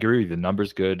agree with you. The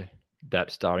number's good.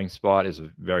 That starting spot is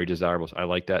very desirable. I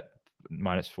like that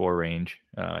 -4 range.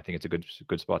 I think it's a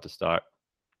good spot to start.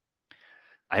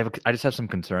 I just have some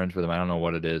concerns with him. I don't know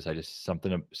what it is. I just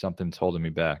something's holding me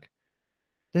back.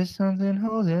 There's something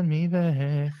holding me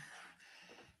back.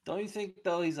 Don't you think,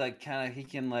 though, he's like he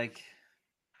can, like,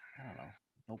 I don't know,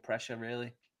 no pressure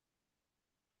really?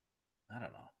 I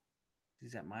don't know.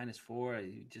 He's at -4.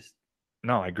 You just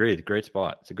No, I agree. It's a great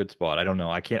spot. It's a good spot. I don't know.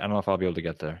 I don't know if I'll be able to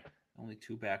get there. only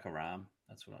 2 back around.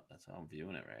 That's how I'm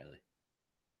viewing it, really.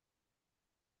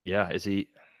 Yeah, is he?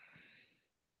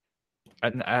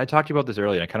 I talked to you about this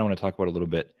earlier. I kind of want to talk about it a little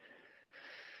bit.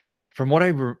 From what I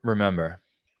remember,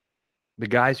 the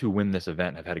guys who win this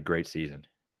event have had a great season.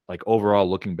 Like overall,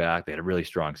 looking back, they had a really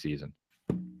strong season.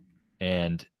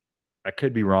 And I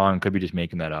could be wrong, could be just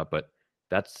making that up, but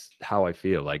that's how I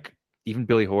feel. Like even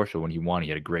Billy Horschel, when he won, he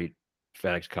had a great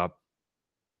FedEx Cup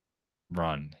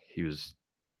run. He was,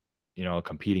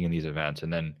 competing in these events.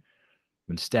 And then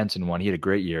when Stenson won, he had a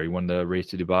great year. He won the race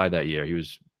to Dubai that year. He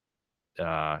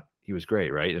was great,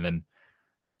 right? And then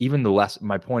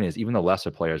my point is, even the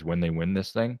lesser players, when they win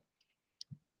this thing,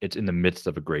 it's in the midst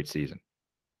of a great season.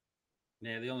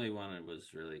 Yeah, the only one that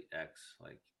was really X,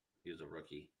 like he was a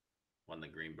rookie, won the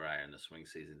Greenbrier in the swing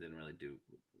season, didn't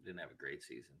have a great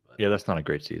season. But yeah, that's not a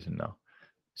great season, no.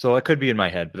 So it could be in my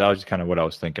head, but that was just kind of what I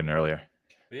was thinking earlier.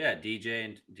 But yeah,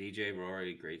 DJ,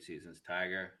 Rory, great seasons.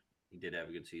 Tiger, he did have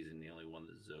a good season. He only won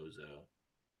the Zozo.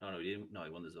 No, he didn't. No,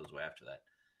 he won the Zozo after that.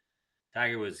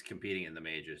 Tiger was competing in the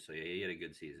majors, so yeah, he had a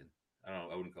good season.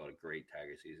 I wouldn't call it a great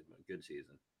Tiger season, but a good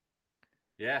season.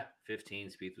 Yeah, 15.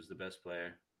 Spieth was the best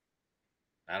player.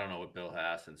 I don't know what Bill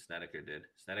Haas and Snedeker did.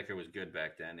 Snedeker was good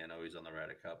back then. I know he was on the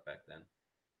Ryder Cup back then.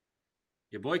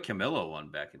 Your boy Camilo won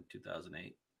back in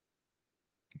 2008.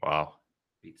 Wow.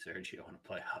 Beat Sergio in a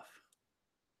playoff.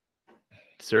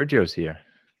 Sergio's here.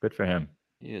 Good for him.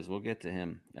 He is. We'll get to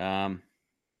him. So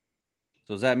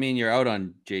does that mean you're out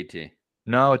on JT?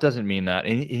 No, it doesn't mean that.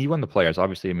 And he won the Players,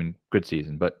 obviously. I mean, good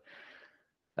season, but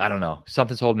I don't know.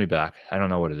 Something's holding me back. I don't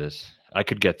know what it is. I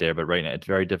could get there, but right now it's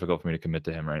very difficult for me to commit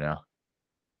to him right now.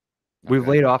 Okay. We've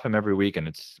laid off him every week, and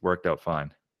it's worked out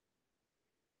fine.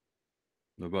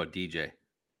 What about DJ?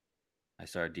 I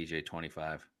started DJ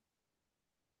 25.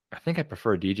 I think I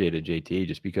prefer DJ to JT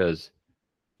just because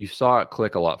you saw it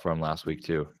click a lot for him last week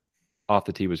too. Off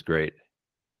the tee was great.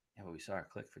 Yeah, but we saw it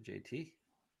click for JT.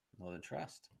 Northern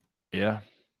Trust. Yeah.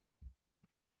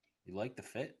 You like the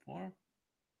fit for him?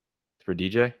 For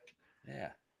DJ?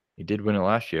 Yeah. He did win it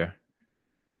last year.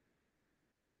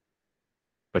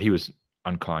 But he was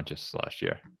unconscious last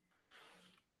year.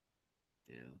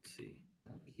 Yeah, let's see.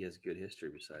 He has good history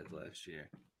besides last year.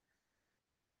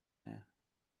 Yeah.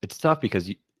 It's tough because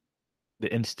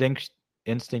the instinct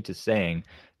is saying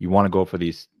you want to go for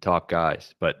these top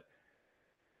guys, but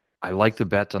I like the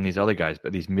bets on these other guys,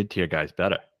 but these mid-tier guys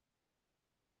better.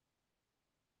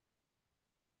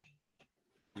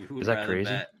 Is that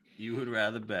crazy? You would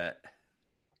rather bet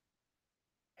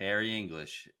Harry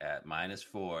English at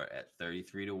 -4 at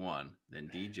 33-1 than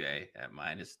DJ at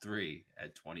 -3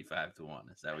 at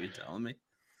 25-1. Is that what you're telling me?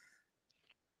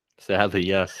 Sadly,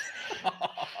 yes.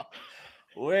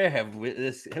 Where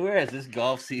has this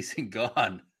golf season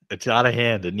gone? It's out of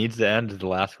hand. It needs to end the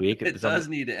last week. It does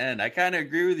need to end. I kind of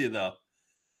agree with you, though.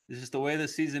 It's just the way the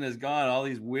season has gone. All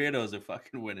these weirdos are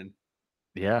fucking winning.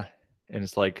 Yeah. And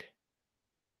it's like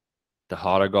the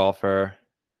hotter golfer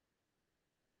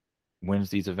wins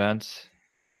these events.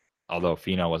 Although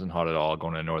Finau wasn't hot at all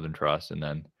going to Northern Trust. And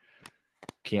then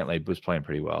Cantlay was playing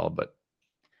pretty well. But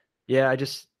yeah,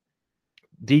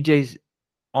 DJ's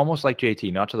almost like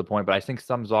JT, not to the point, but I think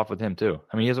something's off with him too.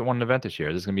 I mean, he hasn't won an event this year.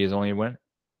 Is this going to be his only win?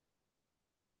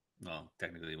 Well,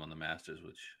 technically he won the Masters,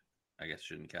 which I guess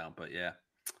shouldn't count, but yeah.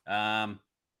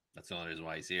 That's the only reason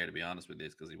why he's here, to be honest with you,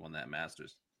 is because he won that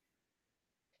Masters.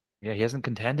 Yeah, he hasn't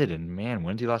contended, and man,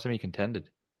 when's the last time he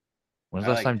contended? When's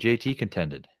the last time JT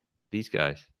contended? These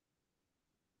guys.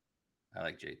 I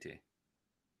like JT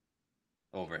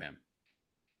over him.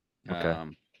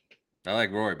 Okay. I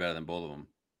like Rory better than both of them,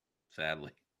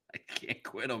 sadly. I can't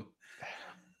quit him.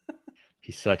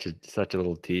 He's such a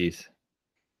little tease.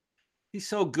 He's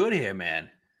so good here, man.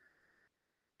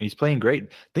 He's playing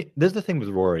great. There's the thing with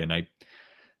Rory, and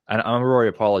I'm a Rory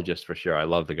apologist for sure. I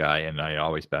love the guy, and I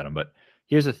always bet him. But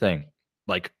here's the thing: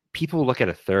 like people look at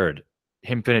a third,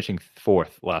 him finishing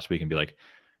fourth last week, and be like,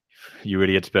 "You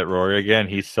idiots bet Rory again.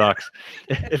 He sucks."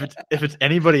 if it's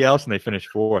anybody else and they finish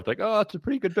fourth, like, "Oh, it's a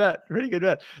pretty good bet. Pretty good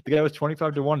bet." The guy was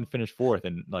 25-1 and finished fourth,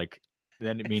 and like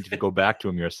then it means if you go back to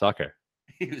him, you're a sucker.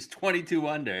 He was 22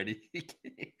 under. And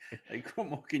like, what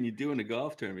more can you do in a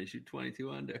golf tournament? Shoot 22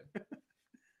 under.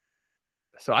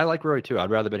 So I like Rory too.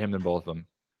 I'd rather bet him than both of them.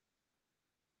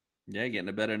 Yeah, getting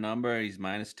a better number. He's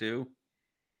 -2.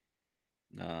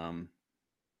 I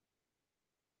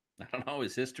don't know.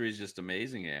 His history is just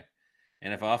amazing here.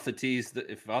 And if off the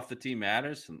tee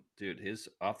matters, dude, his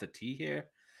off the tee here.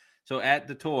 So at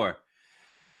the tour,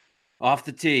 off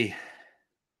the tee.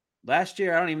 Last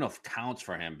year, I don't even know if it counts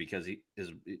for him because he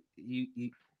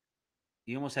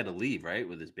almost had to leave, right,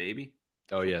 with his baby.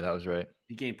 Oh yeah, that was right.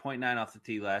 He gained 0.9 off the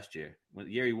tee last year. The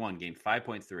year he won, gained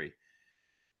 5.3.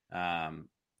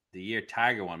 The year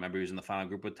Tiger won, remember he was in the final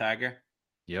group with Tiger?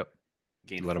 Yep.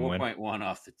 Gained 4.1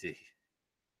 off the tee.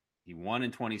 He won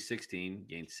in 2016,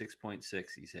 gained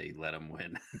 6.6. He said he let him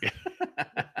win.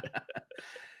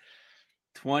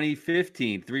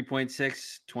 2015,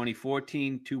 3.6.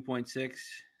 2014,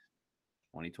 2.6.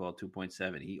 2012,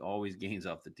 2.7. He always gains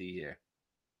off the tee here.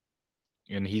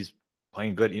 And he's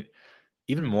playing good.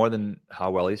 Even more than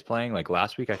how well he's playing. Like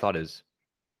last week, I thought his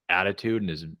attitude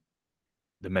and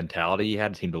the mentality he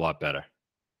had seemed a lot better.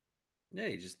 Yeah,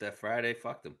 he just that Friday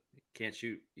fucked him.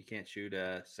 You can't shoot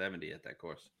 70 at that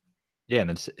course. Yeah, and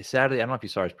then Saturday, I don't know if you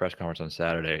saw his press conference on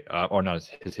Saturday, or not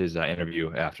his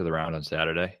interview after the round on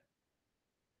Saturday.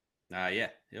 Yeah,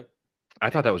 yep. I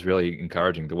thought that was really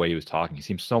encouraging the way he was talking. He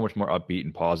seemed so much more upbeat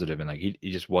and positive, and like he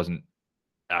just wasn't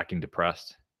acting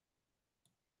depressed.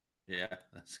 Yeah,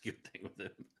 that's a good thing with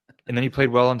him. And then he played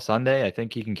well on Sunday. I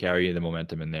think he can carry the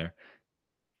momentum in there.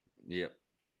 Yep.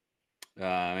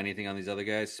 Anything on these other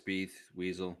guys? Spieth,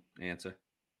 Weasel, Answer?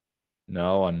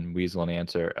 No, on Weasel and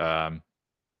Answer.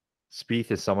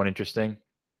 Spieth is somewhat interesting.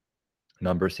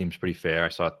 Number seems pretty fair. I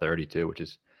saw 32, which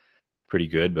is pretty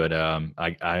good, but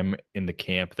I'm in the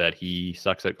camp that he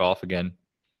sucks at golf again.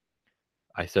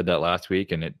 I said that last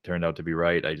week, and it turned out to be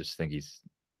right. I just think he's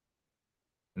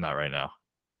not right now.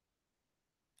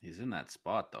 He's in that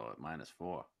spot, though, at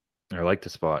 -4. I like the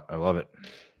spot. I love it.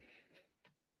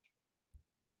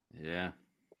 Yeah.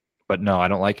 But no, I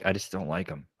just don't like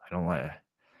him.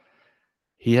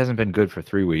 He hasn't been good for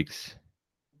 3 weeks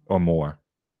or more.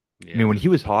 Yeah. I mean, when he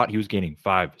was hot, he was gaining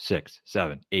 5, 6,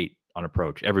 7, 8 on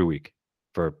approach every week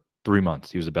for 3 months.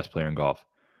 He was the best player in golf.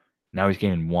 Now he's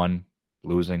gaining 1,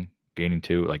 losing, gaining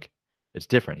 2. Like, it's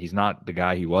different. He's not the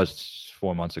guy he was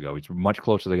 4 months ago. He's much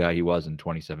closer to the guy he was in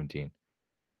 2017.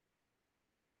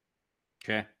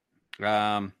 Okay.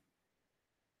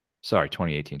 Sorry,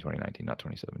 2018, 2019, not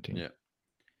 2017. Yeah.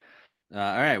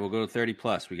 All right, we'll go to 30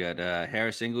 plus. We got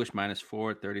Harris English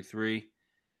 -4 at 33.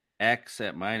 X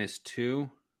at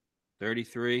 -2,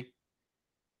 33.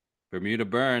 Bermuda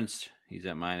Burns, he's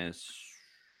at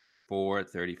 -4 at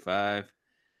 35.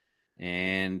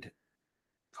 And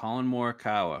Colin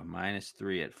Morikawa,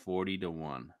 -3 at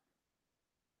 40-1.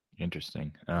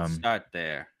 Interesting. Start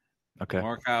there. Okay.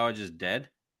 Morikawa just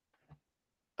dead?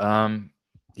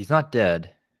 He's not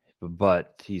dead,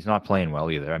 but he's not playing well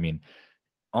either. I mean,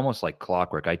 almost like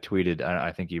clockwork. I tweeted,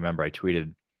 I think you remember, I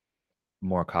tweeted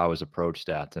Morikawa's approach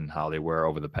stats and how they were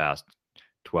over the past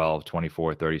 12,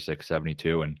 24, 36,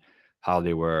 72, and how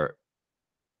they were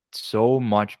so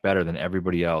much better than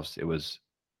everybody else. It was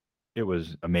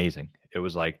amazing. It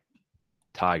was like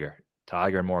Tiger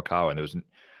and Morikawa. And it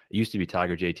used to be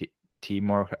Tiger, JT,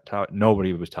 Morikawa.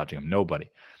 Nobody was touching him. Nobody.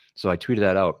 So I tweeted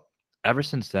that out. Ever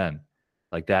since then,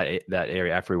 like that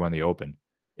area after he won the Open,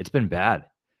 it's been bad.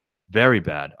 Very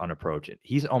bad on approach.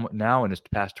 He's now in his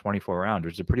past 24 rounds,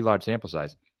 which is a pretty large sample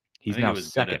size. He's now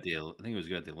second. I think he was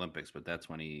good at the Olympics, but that's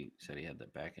when he said he had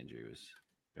that back injury. It was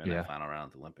during that final round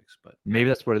at the Olympics. But maybe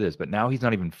that's what it is. But now he's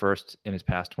not even first in his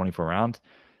past 24 rounds.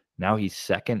 Now he's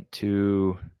second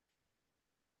to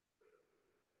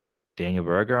Daniel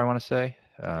Berger, I want to say.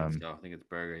 I think it's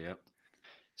Berger, yep.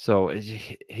 So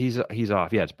he's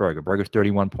off. Yeah, it's Berger. Berger's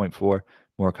 31.4.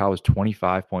 Morikawa's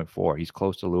 25.4. He's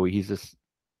close to Louis. He's just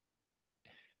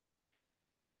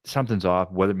something's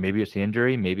off. Whether maybe it's the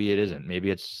injury, maybe it isn't. Maybe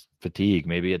it's fatigue.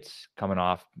 Maybe it's coming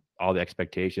off all the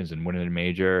expectations and winning a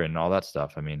major and all that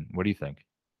stuff. I mean, what do you think?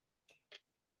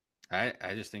 I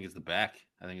just think it's the back.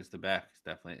 I think it's the back. It's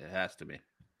definitely, it has to be.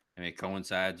 I mean, it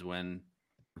coincides with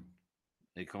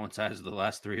the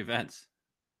last 3 events.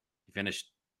 He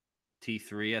finished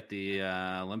T3 at the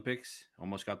Olympics,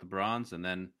 almost got the bronze, and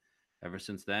then ever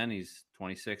since then, he's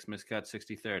 26, miscut,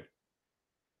 63rd.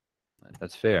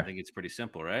 That's fair. I think it's pretty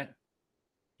simple, right?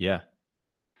 Yeah.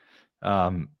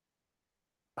 I'm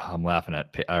laughing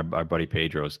at our buddy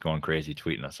Pedro's going crazy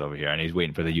tweeting us over here, and he's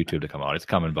waiting for the YouTube to come out. It's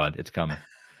coming, bud. It's coming.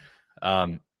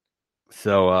 Yeah.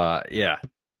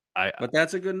 But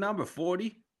that's a good number,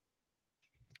 40.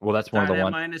 Well, that's one of the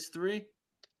ones -3.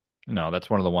 No, that's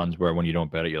one of the ones where when you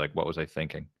don't bet it, you're like, what was I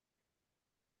thinking?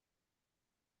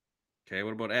 Okay,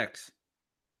 what about X?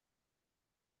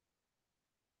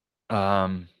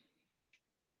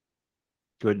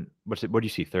 Good. What do you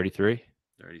see? 33?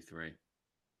 33.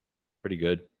 Pretty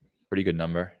good. Pretty good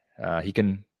number. He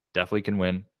definitely can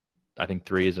win. I think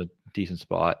 3 is a decent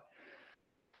spot.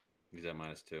 He's at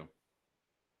 -2.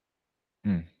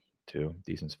 2,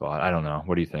 decent spot. I don't know.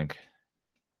 What do you think?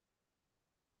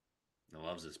 He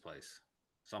loves this place.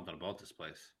 Something about this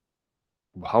place.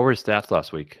 How were his stats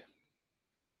last week?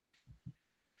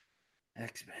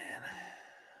 X-Man.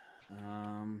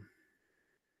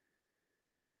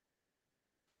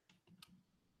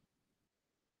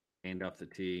 Gained off the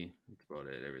tee. That's about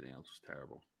it. Everything else was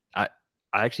terrible. I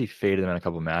actually faded him in a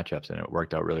couple of matchups, and it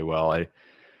worked out really well.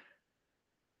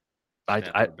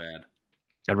 Bad.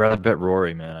 I'd rather bet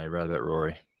Rory, man. I'd rather bet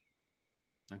Rory.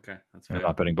 Okay, that's fair. I'm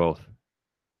not betting both.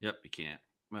 Yep, you can't.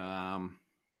 Well,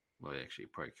 actually, you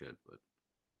probably could, but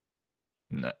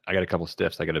No, I got a couple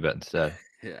stiffs I got to bet instead.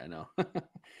 yeah, I know.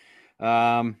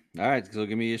 All right, so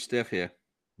give me your stiff here.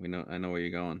 I know where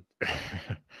you're going.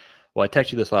 Well, I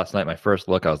texted you this last night. My first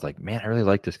look, I was like, man, I really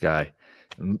like this guy.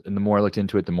 And the more I looked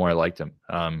into it, the more I liked him.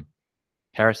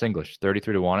 Harris English,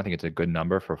 33-1. I think it's a good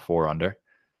number for 4 under.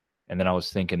 And then I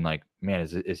was thinking, like, man,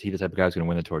 is he the type of guy who's going to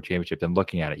win the Tour Championship? Then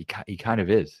looking at it, he kind of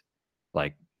is,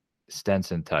 like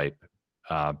Stenson type,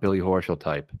 Billy Horschel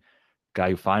type, guy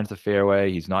who finds the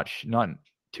fairway. He's not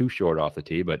too short off the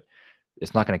tee, but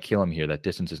it's not going to kill him here. That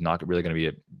distance is not really going to be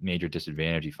a major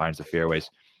disadvantage. He finds the fairways.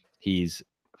 He's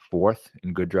 4th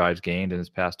in good drives gained in his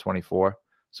past 24.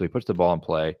 So he puts the ball in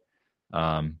play,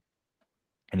 and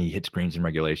he hits greens in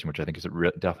regulation, which I think is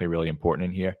definitely really important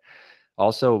in here.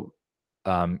 Also,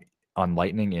 on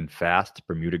Lightning in fast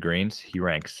Bermuda greens, he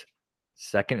ranks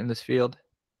 2nd in this field.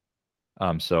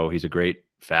 So he's a great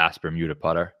fast Bermuda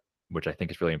putter, which I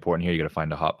think is really important here. You got to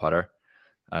find a hot putter,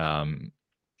 and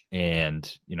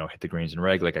hit the greens in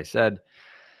reg, like I said.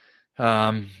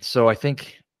 So I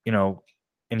think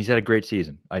and he's had a great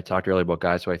season. I talked earlier about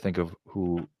guys who I think of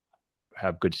who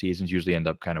have good seasons usually end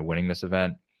up kind of winning this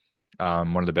event.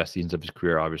 One of the best seasons of his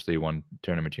career, obviously, won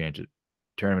Tournament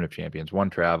of Champions, won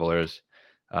Travelers,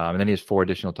 and then he has 4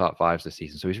 additional top 5s this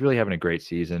season. So he's really having a great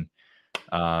season,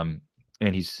 and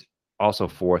he's also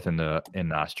 4th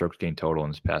in strokes gained total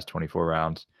in his past 24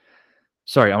 rounds.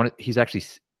 Sorry, he's actually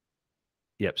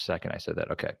 2nd. I said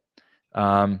that. Okay.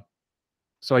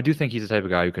 So I do think he's the type of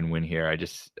guy who can win here. I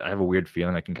have a weird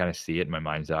feeling. I can kind of see it in my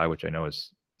mind's eye, which I know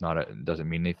doesn't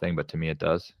mean anything, but to me it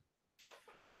does.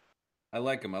 I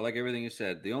like him. I like everything you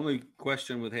said. The only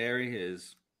question with Harry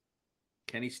is,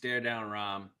 can he stare down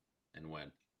Rahm and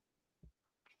win?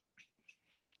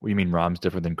 What do you mean Rahm's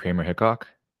different than Kramer Hickok?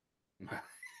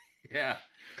 Yeah.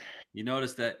 You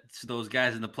notice that those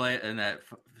guys in that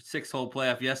 6-hole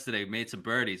playoff yesterday made some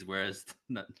birdies, whereas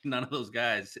none of those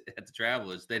guys at the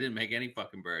Travelers, they didn't make any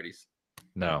fucking birdies.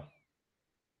 No,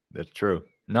 that's true.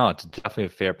 No, it's definitely a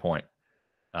fair point.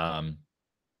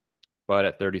 But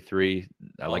at 33,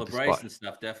 I like the Bryson spot.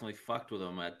 Stuff definitely fucked with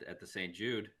him at the St.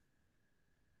 Jude.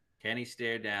 Can he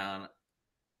stare down?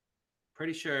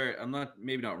 Pretty sure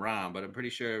maybe not Rahm, but I'm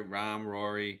pretty sure Rahm,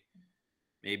 Rory,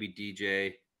 maybe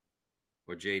DJ.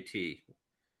 Or JT.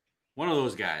 One of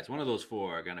those guys, one of those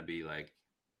 4 are going to be like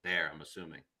there, I'm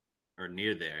assuming, or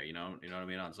near there, you know what I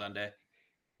mean, on Sunday.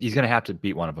 He's going to have to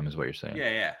beat one of them is what you're saying.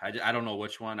 Yeah. I don't know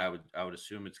which one. I would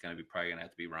assume it's going to be probably going to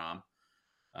have to be Rahm.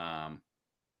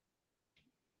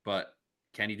 But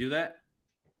can he do that?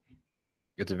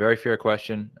 It's a very fair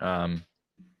question.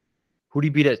 Who do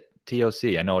you beat at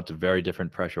TOC? I know it's a very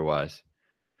different pressure-wise,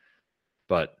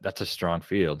 but that's a strong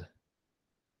field.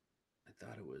 I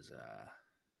thought it was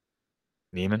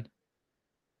Neiman.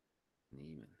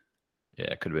 Yeah,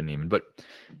 it could have been Neiman, but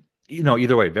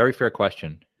either way, very fair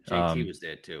question. JT was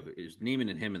there too. It was Neiman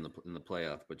and him in the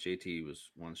playoff, but JT was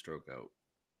 1 stroke out.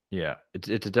 Yeah, it's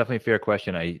a definitely fair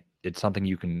question. It's something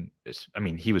you can.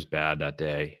 He was bad that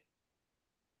day.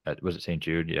 Was it St.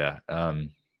 Jude? Yeah.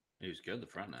 He was good the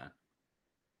front nine.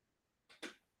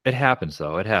 It happens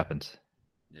though. It happens.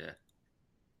 Yeah.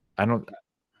 I don't.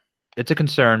 It's a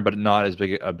concern, but not as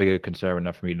big a concern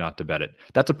enough for me not to bet it.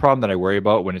 That's a problem that I worry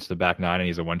about when it's the back nine and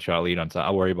he's a one-shot lead on time.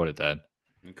 I'll worry about it then.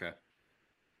 Okay.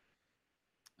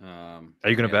 Are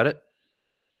you going to bet it?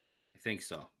 I think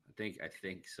so. I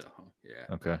think so.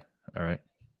 Yeah. Okay. All right.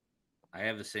 I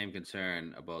have the same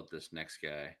concern about this next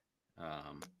guy.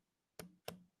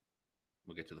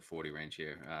 We'll get to the 40 range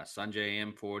here. Sanjay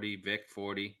M 40, Vic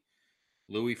 40,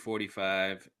 Louis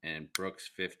 45, and Brooks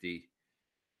 50.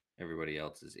 Everybody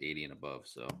else is 80 and above.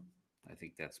 So I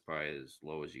think that's probably as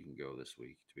low as you can go this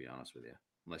week, to be honest with you.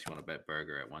 Unless you want to bet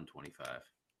Berger at 125.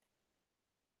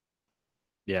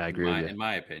 Yeah, I agree with you. In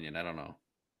my opinion, I don't know.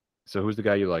 So who's the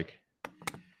guy you like?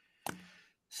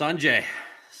 Sanjay.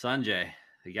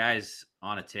 The guy's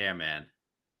on a tear, man.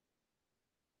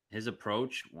 His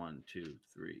approach, 1, 2,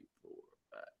 3, 4,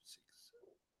 5, 6,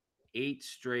 7, 8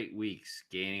 straight weeks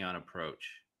gaining on approach.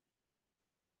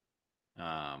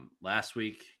 Last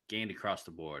week, gained across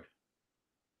the board.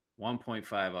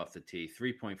 1.5 off the tee,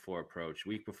 3.4 approach.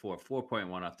 Week before,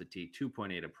 4.1 off the tee,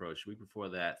 2.8 approach. Week before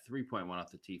that, 3.1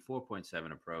 off the tee,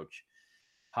 4.7 approach.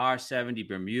 Par 70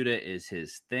 Bermuda is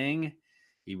his thing.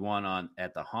 He won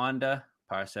at the Honda.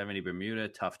 Par 70 Bermuda,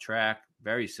 tough track.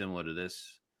 Very similar to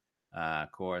this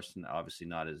course. And obviously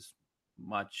not as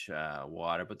much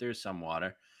water, but there's some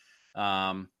water.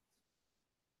 I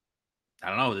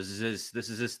don't know. This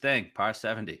is his thing. Par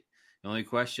 70. The only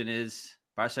question is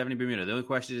Par 70 Bermuda. The only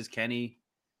question is, can he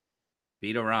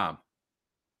beat a Rahm?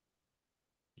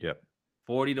 Yep.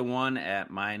 40-1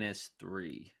 at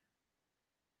 -3.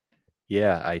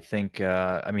 Yeah, I think.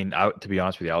 To be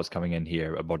honest with you, I was coming in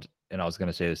here and I was going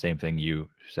to say the same thing you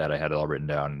said. I had it all written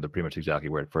down. Pretty much exactly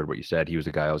word for what you said. He was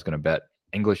a guy I was going to bet.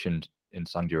 English and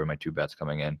Sungjae were my two bets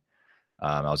coming in.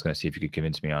 I was going to see if you could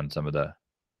convince me on some of the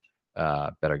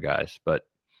better guys, but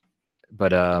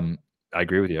I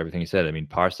agree with you. Everything you said. I mean,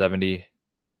 Par 70,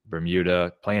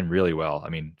 Bermuda, playing really well. I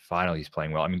mean, finally he's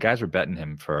playing well. I mean, guys were betting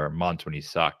him for months when he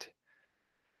sucked,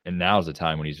 and now's the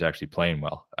time when he's actually playing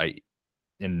well. I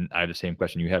have the same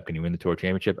question you have. Can he win the Tour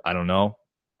Championship? I don't know.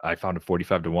 I found it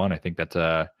 45-1. I think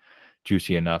that's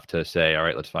juicy enough to say, all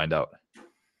right, let's find out.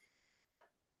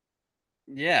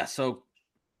 Yeah. So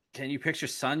can you picture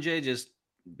Sanjay just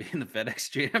being the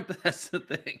FedEx champ? That's the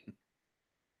thing.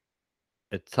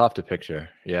 It's tough to picture.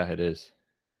 Yeah, it is.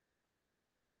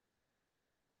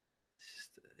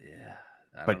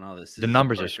 I don't know. The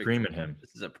numbers are screaming him.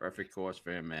 This is a perfect course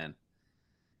for him, man.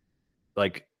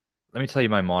 Like, let me tell you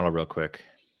my model real quick.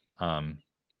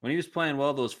 When he was playing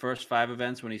well, those first 5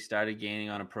 events, when he started gaining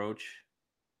on approach,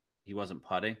 he wasn't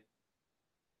putting.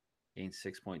 Gained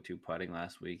 6.2 putting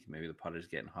last week. Maybe the putter's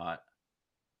getting hot.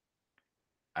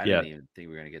 I didn't even think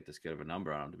we were going to get this good of a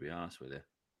number on him, to be honest with you.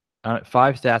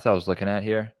 5 stats I was looking at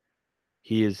here.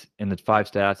 He is in the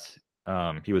 5 stats.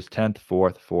 He was 10th,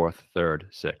 4th, 4th,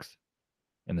 3rd, 6th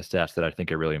in the stats that I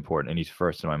think are really important. And he's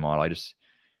first in my model.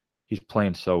 He's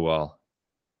playing so well.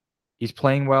 He's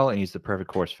playing well, and he's the perfect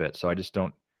course fit. So I just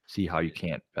don't see how you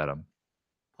can't bet him.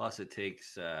 Plus, it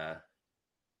takes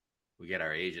we get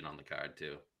our agent on the card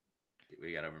too.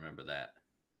 We got to remember that.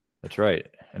 That's right.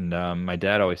 And my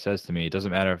dad always says to me, it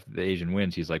doesn't matter if the Asian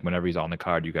wins. He's like, whenever he's on the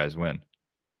card, you guys win.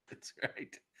 That's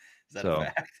right. Is that a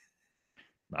fact?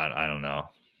 I don't know.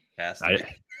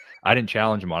 I didn't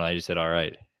challenge him on it. I just said, all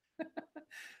right.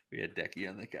 We had Decky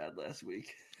on the card last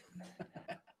week.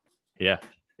 Yeah.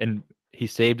 And he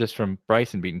saved us from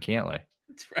Bryson beating Cantlay.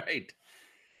 That's right.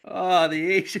 Oh,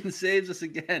 the Asian saves us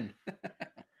again.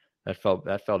 That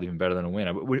felt even better than a win.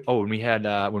 When we had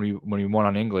when we won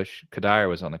on English, Kadire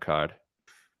was on the card.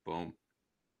 Boom.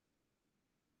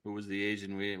 Who was the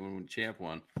Asian when champ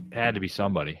won? It had to be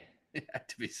somebody. It had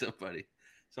to be somebody.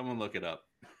 Someone look it up.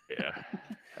 Yeah.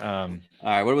 All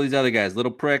right. What about these other guys?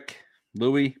 Little Prick,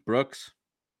 Louis, Brooks.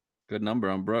 Good number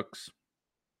on Brooks.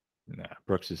 Nah,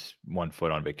 Brooks is 1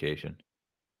 foot on vacation.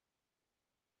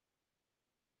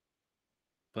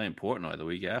 Playing Portnoy the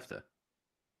week after.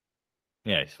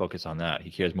 Yeah, he's focused on that.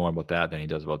 He cares more about that than he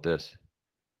does about this.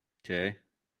 Okay.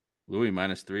 Louis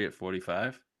 -3 at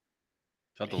 45.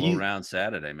 Shot the low round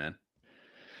Saturday, man.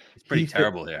 He's pretty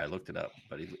terrible here. I looked it up,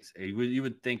 but you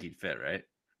would think he'd fit, right?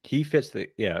 He fits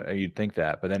you'd think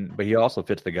that, but he also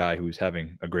fits the guy who's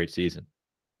having a great season.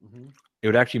 Mm-hmm. It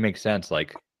would actually make sense.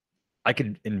 Like, I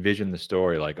could envision the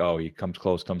story like, oh, he comes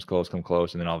close, and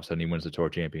then all of a sudden he wins the Tour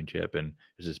Championship, and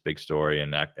there's this big story,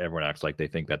 and everyone acts like they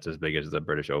think that's as big as the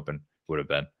British Open would have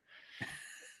been.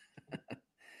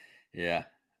 Yeah.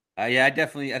 I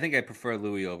think I prefer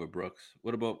Louis over Brooks.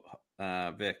 What about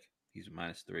Vic? He's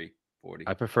 -3, 40.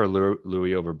 I prefer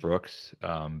Louis over Brooks,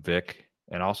 Vic,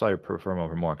 and also I prefer him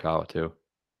over Morikawa too.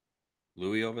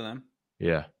 Louis over them?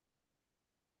 Yeah.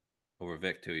 Over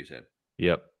Vic too, you said.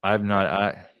 Yep. I've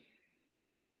not.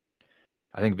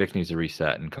 I think Vic needs to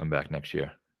reset and come back next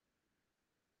year.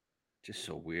 Just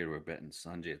so weird. We're betting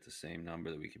Sanjay at the same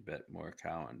number that we could bet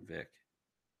Morikawa and Vic,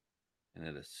 and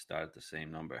it'll start at the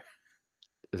same number.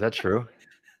 Is that true?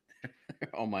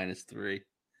 All -3.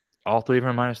 All three of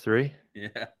them are -3?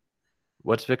 Yeah.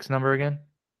 What's Vic's number again?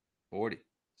 40.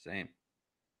 Same.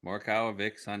 Morikawa,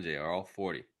 Vic, Sanjay are all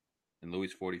 40. And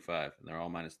Louis 45. And they're all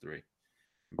 -3.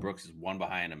 And Brooks is one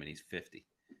behind him and he's 50.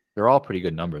 They're all pretty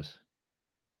good numbers.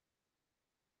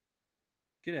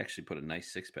 Could actually put a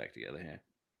nice 6-pack together here.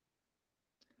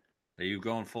 Are you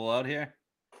going full out here?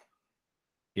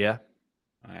 Yeah.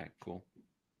 All right, cool.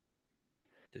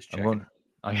 Just I'm checking.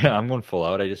 I'm going full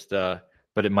out. I just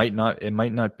but it might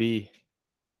not be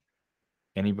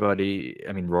anybody.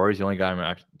 I mean, Rory's the only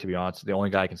guy to be honest, the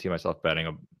only guy I can see myself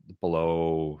betting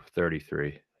below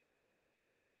 33. You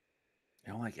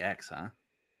don't like X, huh?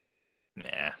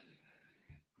 Nah.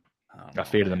 I I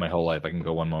faded them my whole life. I can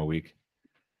go one more week.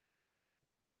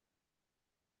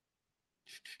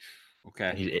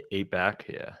 Okay. He's 8 back.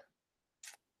 Yeah.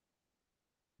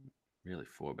 Really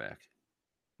 4 back.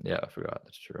 Yeah, I forgot.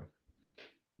 That's true.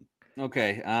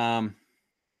 Okay.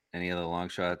 Any other long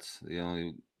shots? The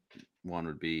only one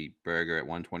would be Berger at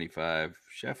 125,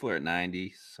 Scheffler at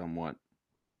 90. Somewhat.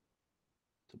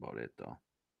 That's about it, though.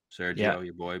 Sergio,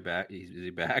 your boy, back. Is he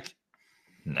back?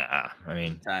 Nah. I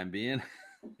mean, time being.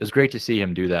 It's great to see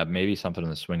him do that. Maybe something in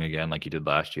the swing again, like he did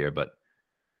last year. But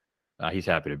he's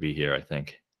happy to be here, I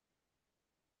think.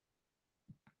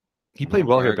 He played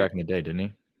well here back in the day, didn't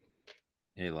he?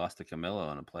 Yeah, he lost to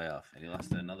Camilo in a playoff, and he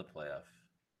lost in another playoff.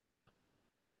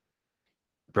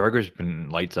 Berger's been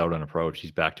lights out on approach.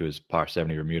 He's back to his par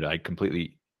 70 Bermuda. I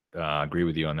completely agree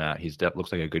with you on that. He's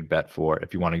looks like a good bet for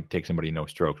if you want to take somebody no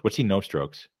strokes. What's he no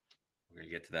strokes? We're gonna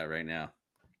get to that right now.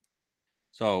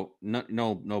 So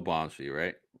no bombs for you,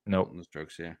 right? Nope. No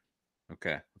strokes here.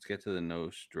 Okay, let's get to the no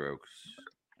strokes.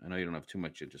 I know you don't have too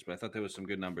much interest, but I thought there was some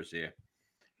good numbers here.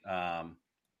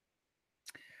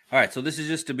 All right, so this is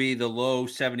just to be the low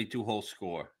 72 hole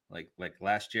score. Like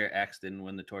last year, X didn't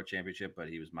win the Tour Championship, but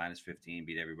he was -15,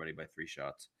 beat everybody by 3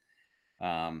 shots.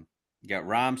 You got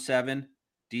Rahm 7,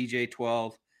 DJ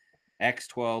 12, X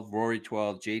 12, Rory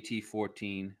 12, JT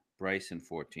 14, Bryson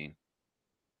 14.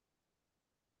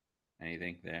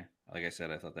 Anything there? Like I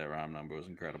said, I thought that Rahm number was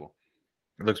incredible.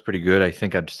 It looks pretty good. I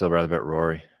think I'd still rather bet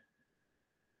Rory.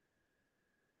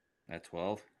 At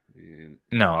 12?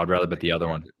 No, I'd rather bet the other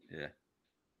one. Yeah.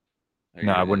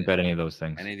 No, I wouldn't bet any of those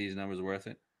things. Any of these numbers worth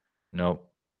it?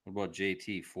 Nope. What about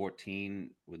JT?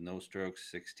 14 with no strokes,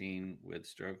 16 with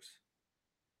strokes?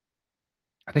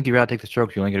 I think you'd rather take the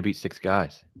strokes. You're only going to beat 6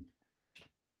 guys.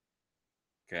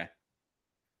 Okay.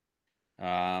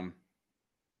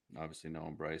 Obviously no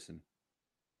one Bryson.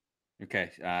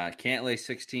 Okay. Cantlay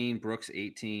 16, Brooks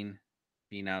 18,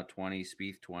 Finau 20,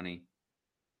 Spieth 20,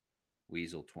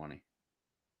 Weasel 20.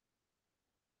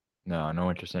 No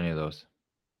interest in any of those.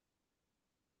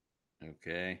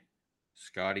 Okay.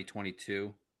 Scotty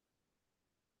 22.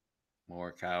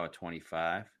 Morikawa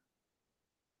 25.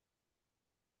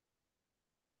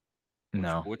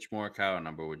 No. Which Morikawa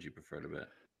number would you prefer to bet?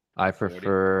 I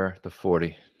prefer the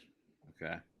 40.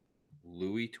 Okay.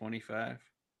 Louis 25.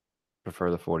 Prefer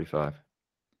the 45.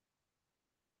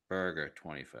 Berger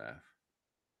 25.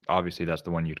 Obviously, that's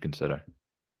the one you'd consider.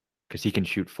 Because he can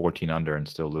shoot 14 under and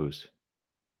still lose.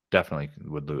 Definitely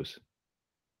would lose.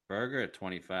 Berger at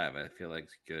 25, I feel like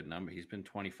it's a good number. He's been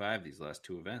 25 these last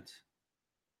 2 events.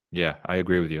 Yeah, I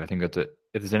agree with you. I think that's it.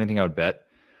 If there's anything I would bet,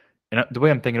 and the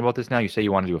way I'm thinking about this now, you say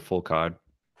you want to do a full card.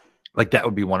 Like that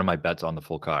would be one of my bets on the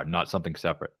full card, not something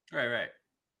separate. Right.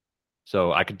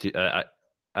 So I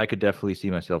could definitely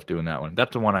see myself doing that one.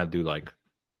 That's the one I do like.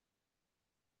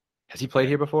 Has he played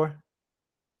here before?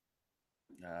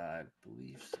 I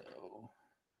believe so.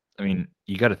 I mean,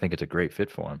 you got to think it's a great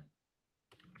fit for him.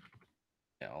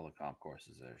 Yeah, all the comp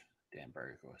courses are Dan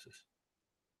Berger courses.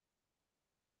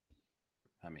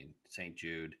 I mean, St.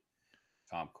 Jude,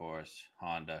 comp course,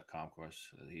 Honda, comp course.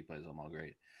 He plays them all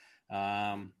great.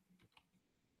 Yeah,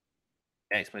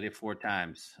 he's played it 4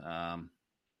 times.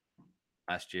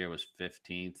 Last year was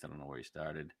 15th. I don't know where he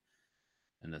started.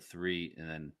 And then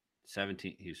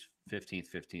 17th, he was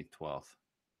 15th, 15th, 12th,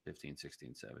 15,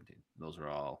 16, 17. Those are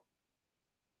all.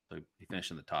 So he finished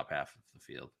in the top half of the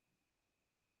field.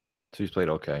 So he's played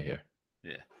okay here.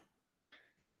 Yeah.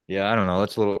 Yeah, I don't know.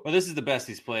 That's a little. Well, this is the best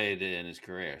he's played in his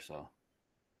career, so.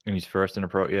 And he's first in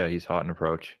approach. Yeah, he's hot in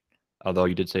approach. Although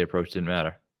you did say approach didn't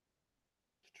matter.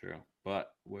 It's true.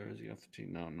 But where is he off the tee?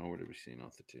 No, nowhere to be seen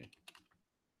off the tee.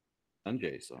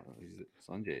 Sanjay is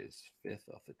 5th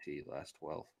off the tee, last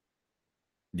 12.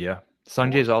 Yeah.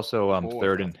 Sanjay's also Fourth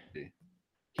third off in. the tee.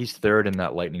 He's third in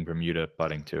that Lightning Bermuda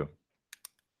putting too.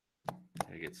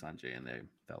 Gotta get Sanjay in there,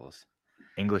 fellas.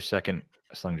 English second,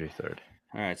 Sanjay third.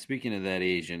 All right. Speaking of that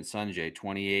Asian, Sanjay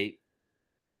 28,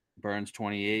 Burns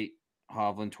 28,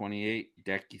 Hovland 28,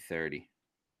 Decky 30.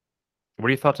 What are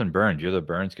your thoughts on Burns? You're the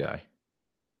Burns guy.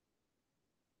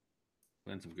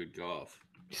 Playing some good golf.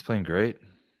 He's playing great.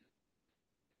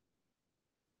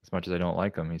 As much as I don't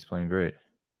like him, he's playing great.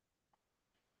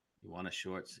 He won a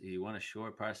short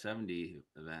par 70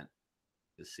 event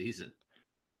this season.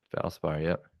 Valspar,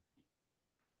 yep.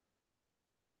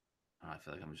 I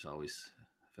feel like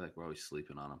we're always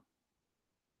sleeping on him.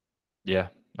 Yeah,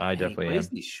 I And definitely he plays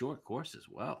am. these short courses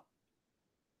well.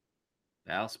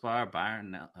 Valspar,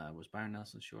 was Byron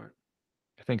Nelson short?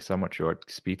 I think somewhat short.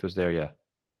 Spieth was there, yeah.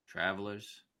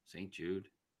 Travelers, St. Jude,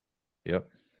 Yep.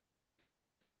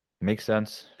 Makes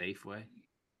sense. Safeway,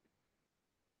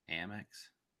 Amex,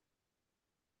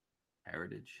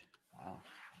 Heritage. Wow.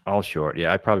 All short.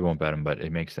 Yeah, I probably won't bet him, but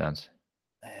it makes sense.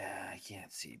 I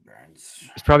can't see Burns.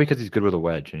 It's probably because he's good with a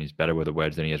wedge, and he's better with a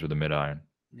wedge than he is with a mid iron.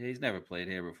 Yeah, he's never played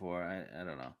here before. I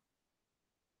don't know.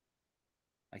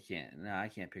 I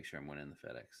can't picture him winning the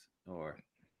FedEx or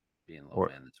being low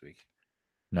man this week.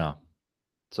 No.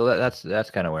 So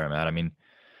that's kind of where I'm at. I mean,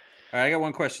 all right, I got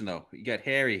one question though. You got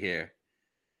Harry here,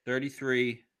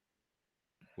 33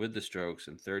 with the strokes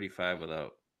and 35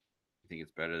 without. You think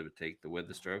it's better to take the with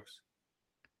the strokes,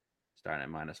 starting at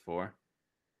 -4?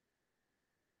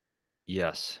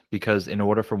 yes, because in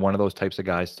order for one of those types of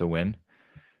guys to win,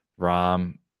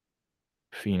 Rahm,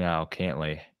 Finau,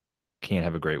 Cantlay can't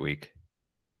have a great week.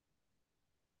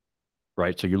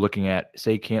 Right? So you're looking at,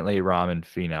 say, Cantlay, Rahm, and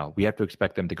Finau. We have to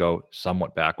expect them to go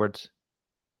somewhat backwards.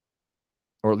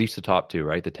 Or at least the top two,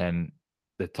 right? The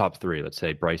top three, let's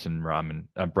say Bryson, Finau,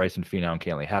 and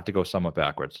Cantlay have to go somewhat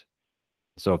backwards.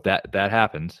 So if that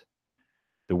happens,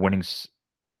 the winnings,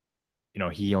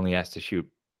 he only has to shoot,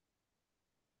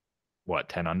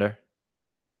 10 under?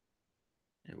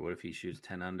 Yeah, what if he shoots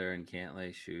 10 under and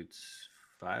Cantlay shoots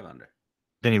 5 under?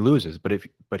 Then he loses. But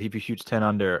if he shoots 10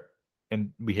 under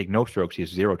and we take no strokes, he has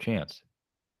zero chance.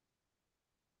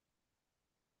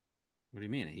 What do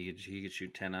you mean? He could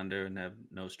shoot 10 under and have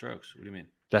no strokes. What do you mean?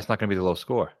 That's not going to be the low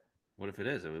score. What if it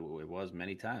is? It was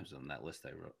many times on that list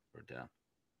I wrote down.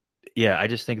 Yeah, I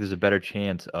just think there's a better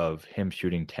chance of him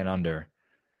shooting 10 under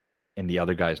and the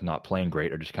other guy's not playing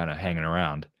great or just kind of hanging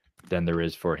around than there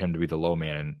is for him to be the low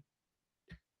man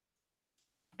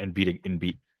and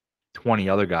beat 20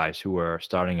 other guys who are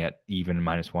starting at even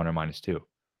 -1 or -2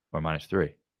 or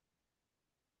 -3.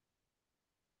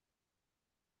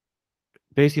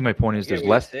 Basically, my point is there's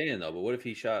less. Saying though, but what if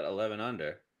he shot 11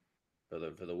 under for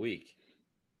the week,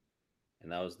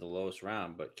 and that was the lowest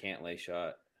round, but Cantlay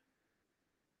shot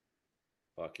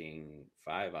fucking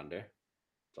 5 under.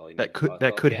 That's all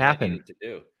that could happen. To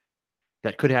do.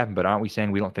 That could happen, but aren't we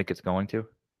saying we don't think it's going to?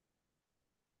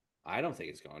 I don't think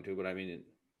it's going to, but I mean,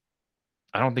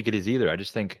 I don't think it is either. I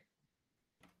just think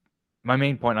my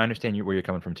main point. I understand where you're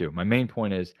coming from too. My main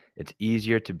point is it's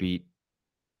easier to beat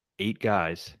 8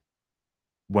 guys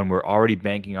when we're already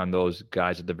banking on those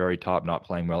guys at the very top not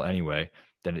playing well anyway,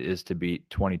 than it is to beat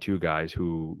 22 guys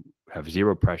who have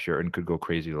zero pressure and could go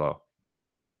crazy low.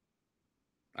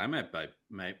 I might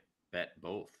bet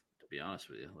both, to be honest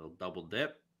with you. A little double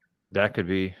dip. That could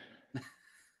be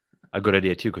a good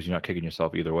idea too, because you're not kicking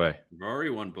yourself either way. Rory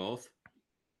won both.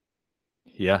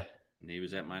 Yeah. And he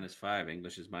was at -5.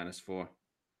 English is -4.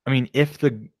 I mean, if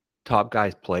the top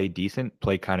guys play decent,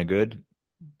 play kind of good,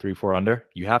 3-4 under,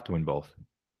 you have to win both.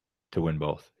 To win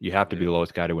both, you have to be the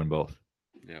lowest guy to win both.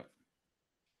 Yeah.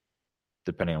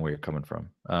 Depending on where you're coming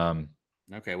from.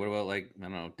 Okay. What about I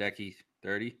don't know, Decky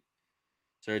 30,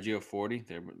 Sergio 40?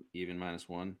 They're even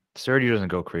 -1. Sergio doesn't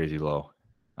go crazy low.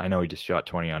 I know he just shot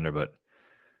 20 under, but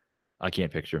I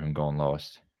can't picture him going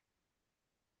lowest.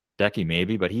 Decky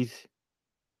maybe, but they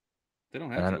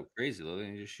don't have to go crazy though.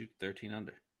 They just shoot 13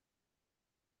 under.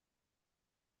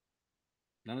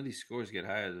 None of these scores get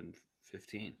higher than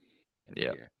 15.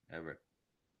 Yeah. Ever.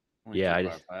 Only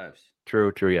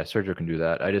True. Yeah, Sergio can do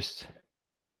that.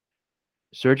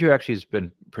 Sergio actually has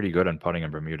been pretty good on putting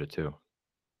in Bermuda too.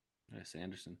 Yeah,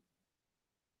 Sanderson.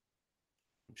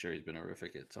 I'm sure he's been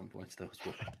horrific at some points though as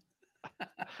well.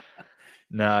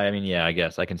 No, I mean, yeah, I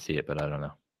guess I can see it, but I don't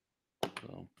know.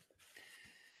 So,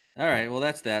 all right, well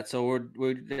that's that. So we're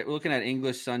looking at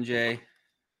English Sanjay.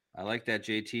 I like that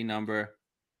JT number.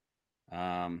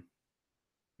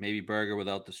 Maybe Berger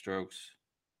without the strokes.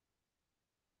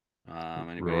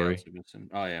 Anybody Rory. else missing?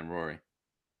 Oh yeah, and Rory.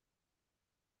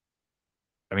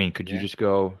 I mean, could you just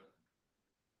go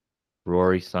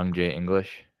Rory Sungjae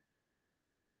English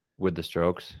with the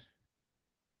strokes.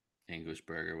 English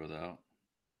Burger without.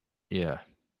 Yeah.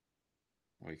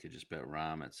 Or you could just bet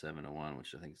Rahm at 7-1,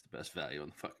 which I think is the best value on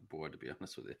the fucking board, to be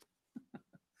honest with you.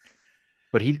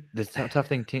 But the tough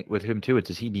thing with him too is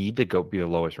does he need to go be the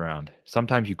lowest round?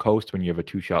 Sometimes you coast when you have a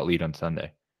 2-shot lead on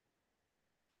Sunday.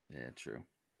 Yeah, true.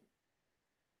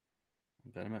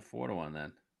 Bet him at 4-1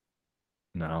 then.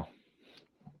 No.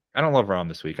 I don't love Rahm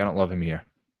this week. I don't love him here.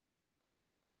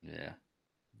 Yeah.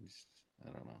 I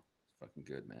don't know. It's fucking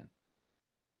good, man.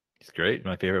 He's great.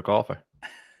 My favorite golfer.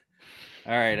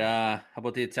 All right. How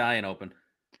about the Italian Open?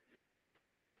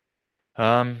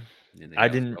 I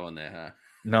didn't. Go in there, huh?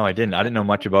 No, I didn't. I didn't know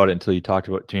much about it until you talked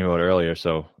to me about it earlier.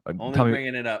 So only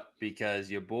bringing it up because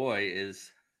your boy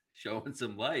is showing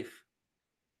some life.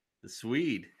 The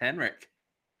Swede, Henrik.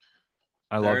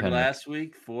 I love Henrik. Last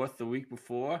week, 4th the week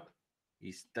before.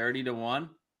 He's 30-1.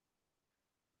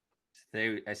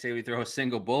 I say we throw a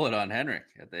single bullet on Henrik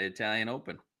at the Italian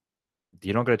Open.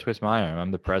 You don't got to twist my arm.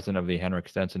 I'm the president of the Henrik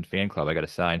Stenson fan club. I got a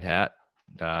signed hat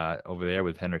over there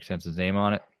with Henrik Stenson's name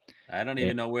on it. I don't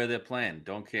even know where they're playing.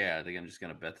 Don't care. I think I'm just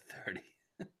going to bet the 30.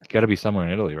 Got to be somewhere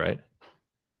in Italy, right?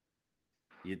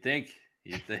 You'd think.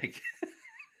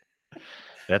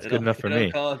 That's good enough for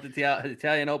me. Don't call it the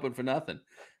Italian Open for nothing.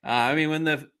 I mean,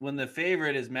 when the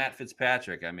favorite is Matt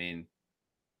Fitzpatrick, I mean,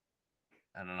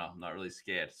 I don't know. I'm not really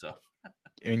scared. So,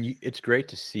 and it's great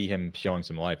to see him showing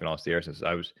some life in all seriousness.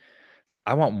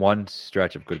 I want one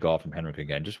stretch of good golf from Henrik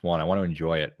again. Just one. I want to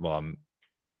enjoy it. Well,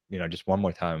 just one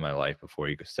more time in my life before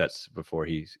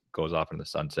he goes off into the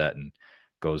sunset and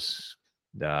goes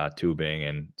tubing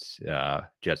and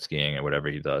jet skiing or whatever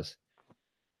he does.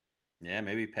 Yeah,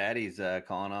 maybe Patty's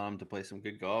calling on him to play some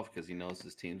good golf because he knows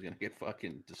his team's going to get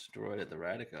fucking destroyed at the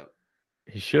Ryder Cup.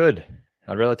 He should.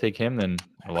 I'd rather take him than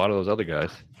a lot of those other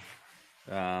guys.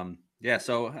 Yeah,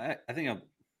 so I think I'm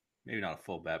maybe not a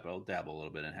full bet, but I'll dabble a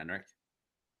little bit in Henrik.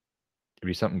 It'd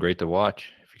be something great to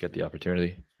watch if you get the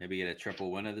opportunity. Maybe get a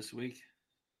triple winner this week.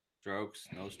 Strokes,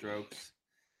 no strokes.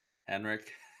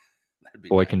 Henrik. That'd be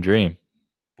Boy nice. Can dream.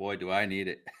 Boy, do I need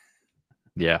it.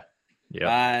 Yeah. Yeah.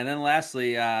 And then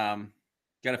lastly, got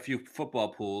a few football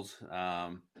pools.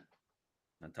 I'll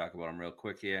talk about them real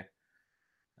quick here.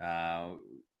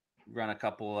 Run a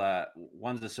couple.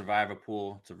 One's a survivor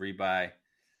pool. It's a rebuy.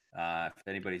 If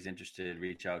anybody's interested,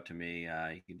 reach out to me.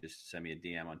 You can just send me a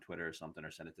DM on Twitter or something,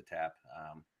 or send it to Tap.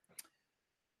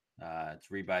 It's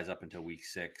rebuys up until week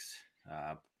 6.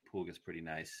 Pool gets pretty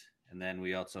nice. And then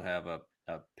we also have a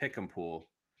pick'em pool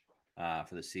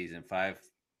for the season.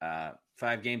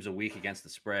 5 games a week against the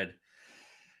spread.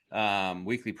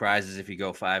 Weekly prizes if you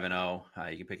go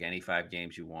 5-0. You can pick any 5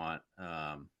 games you want.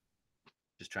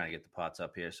 Just trying to get the pots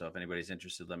up here. So if anybody's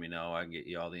interested, let me know. I can get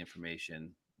you all the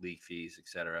information, league fees,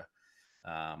 etc.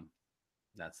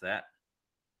 That's that.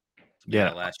 Yeah.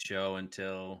 Our last show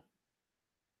until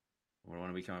when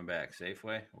are we coming back?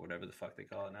 Safeway or whatever the fuck they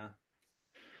call it now.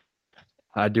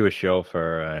 I'd do a show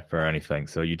for anything.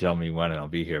 So you tell me when and I'll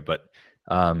be here. But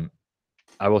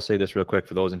I will say this real quick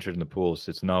for those interested in the pools.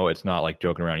 It's not like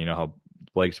joking around. You know how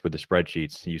Blake's with the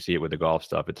spreadsheets. You see it with the golf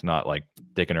stuff. It's not like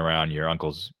dicking around your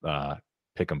uncle's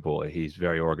pick'em pool. He's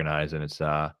very organized, and it's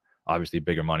obviously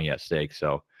bigger money at stake.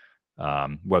 So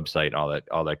website,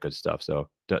 all that good stuff. So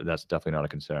that's definitely not a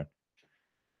concern.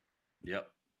 Yep.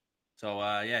 So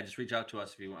just reach out to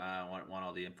us if you want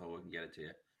all the info. We can get it to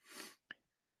you.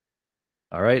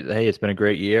 All right. Hey, it's been a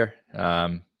great year.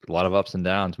 A lot of ups and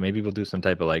downs. Maybe we'll do some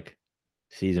type of like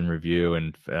season review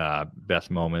and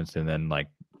best moments, and then like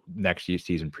next year's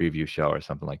season preview show or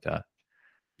something like that.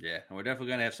 Yeah, and we're definitely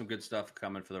gonna have some good stuff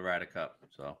coming for the Ryder Cup.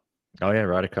 So. Oh yeah,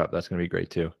 Ryder Cup. That's gonna be great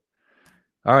too.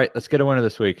 All right, let's get a winner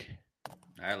this week. All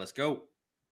right, let's go.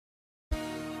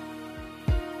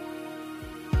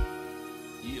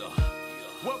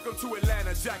 Welcome to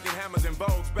Atlanta, jacking hammers and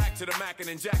bows. Back to the mackin'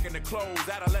 and jacking the clothes.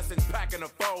 Adolescents packing the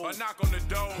foes. A knock on the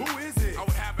door. Who is it? I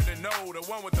would happen to know the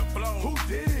one with the flow. Who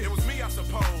did it? It was me, I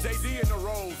suppose. JD in the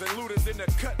rolls and Luda's in the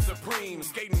cut supreme.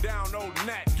 Skating down old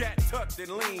Nat, gat tucked and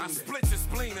lean. I split your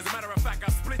spleen. As a matter of fact,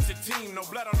 I split your team. No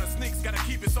blood on the sneaks, gotta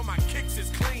keep it so my kicks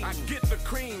is clean. I get the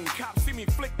cream. Cops see me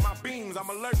flick my beams. I'm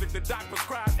allergic to doc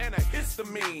prescribed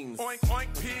antihistamines. Oink,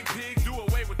 oink, pig, pig, do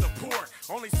away with the pork.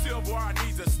 Only silver I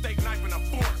need's a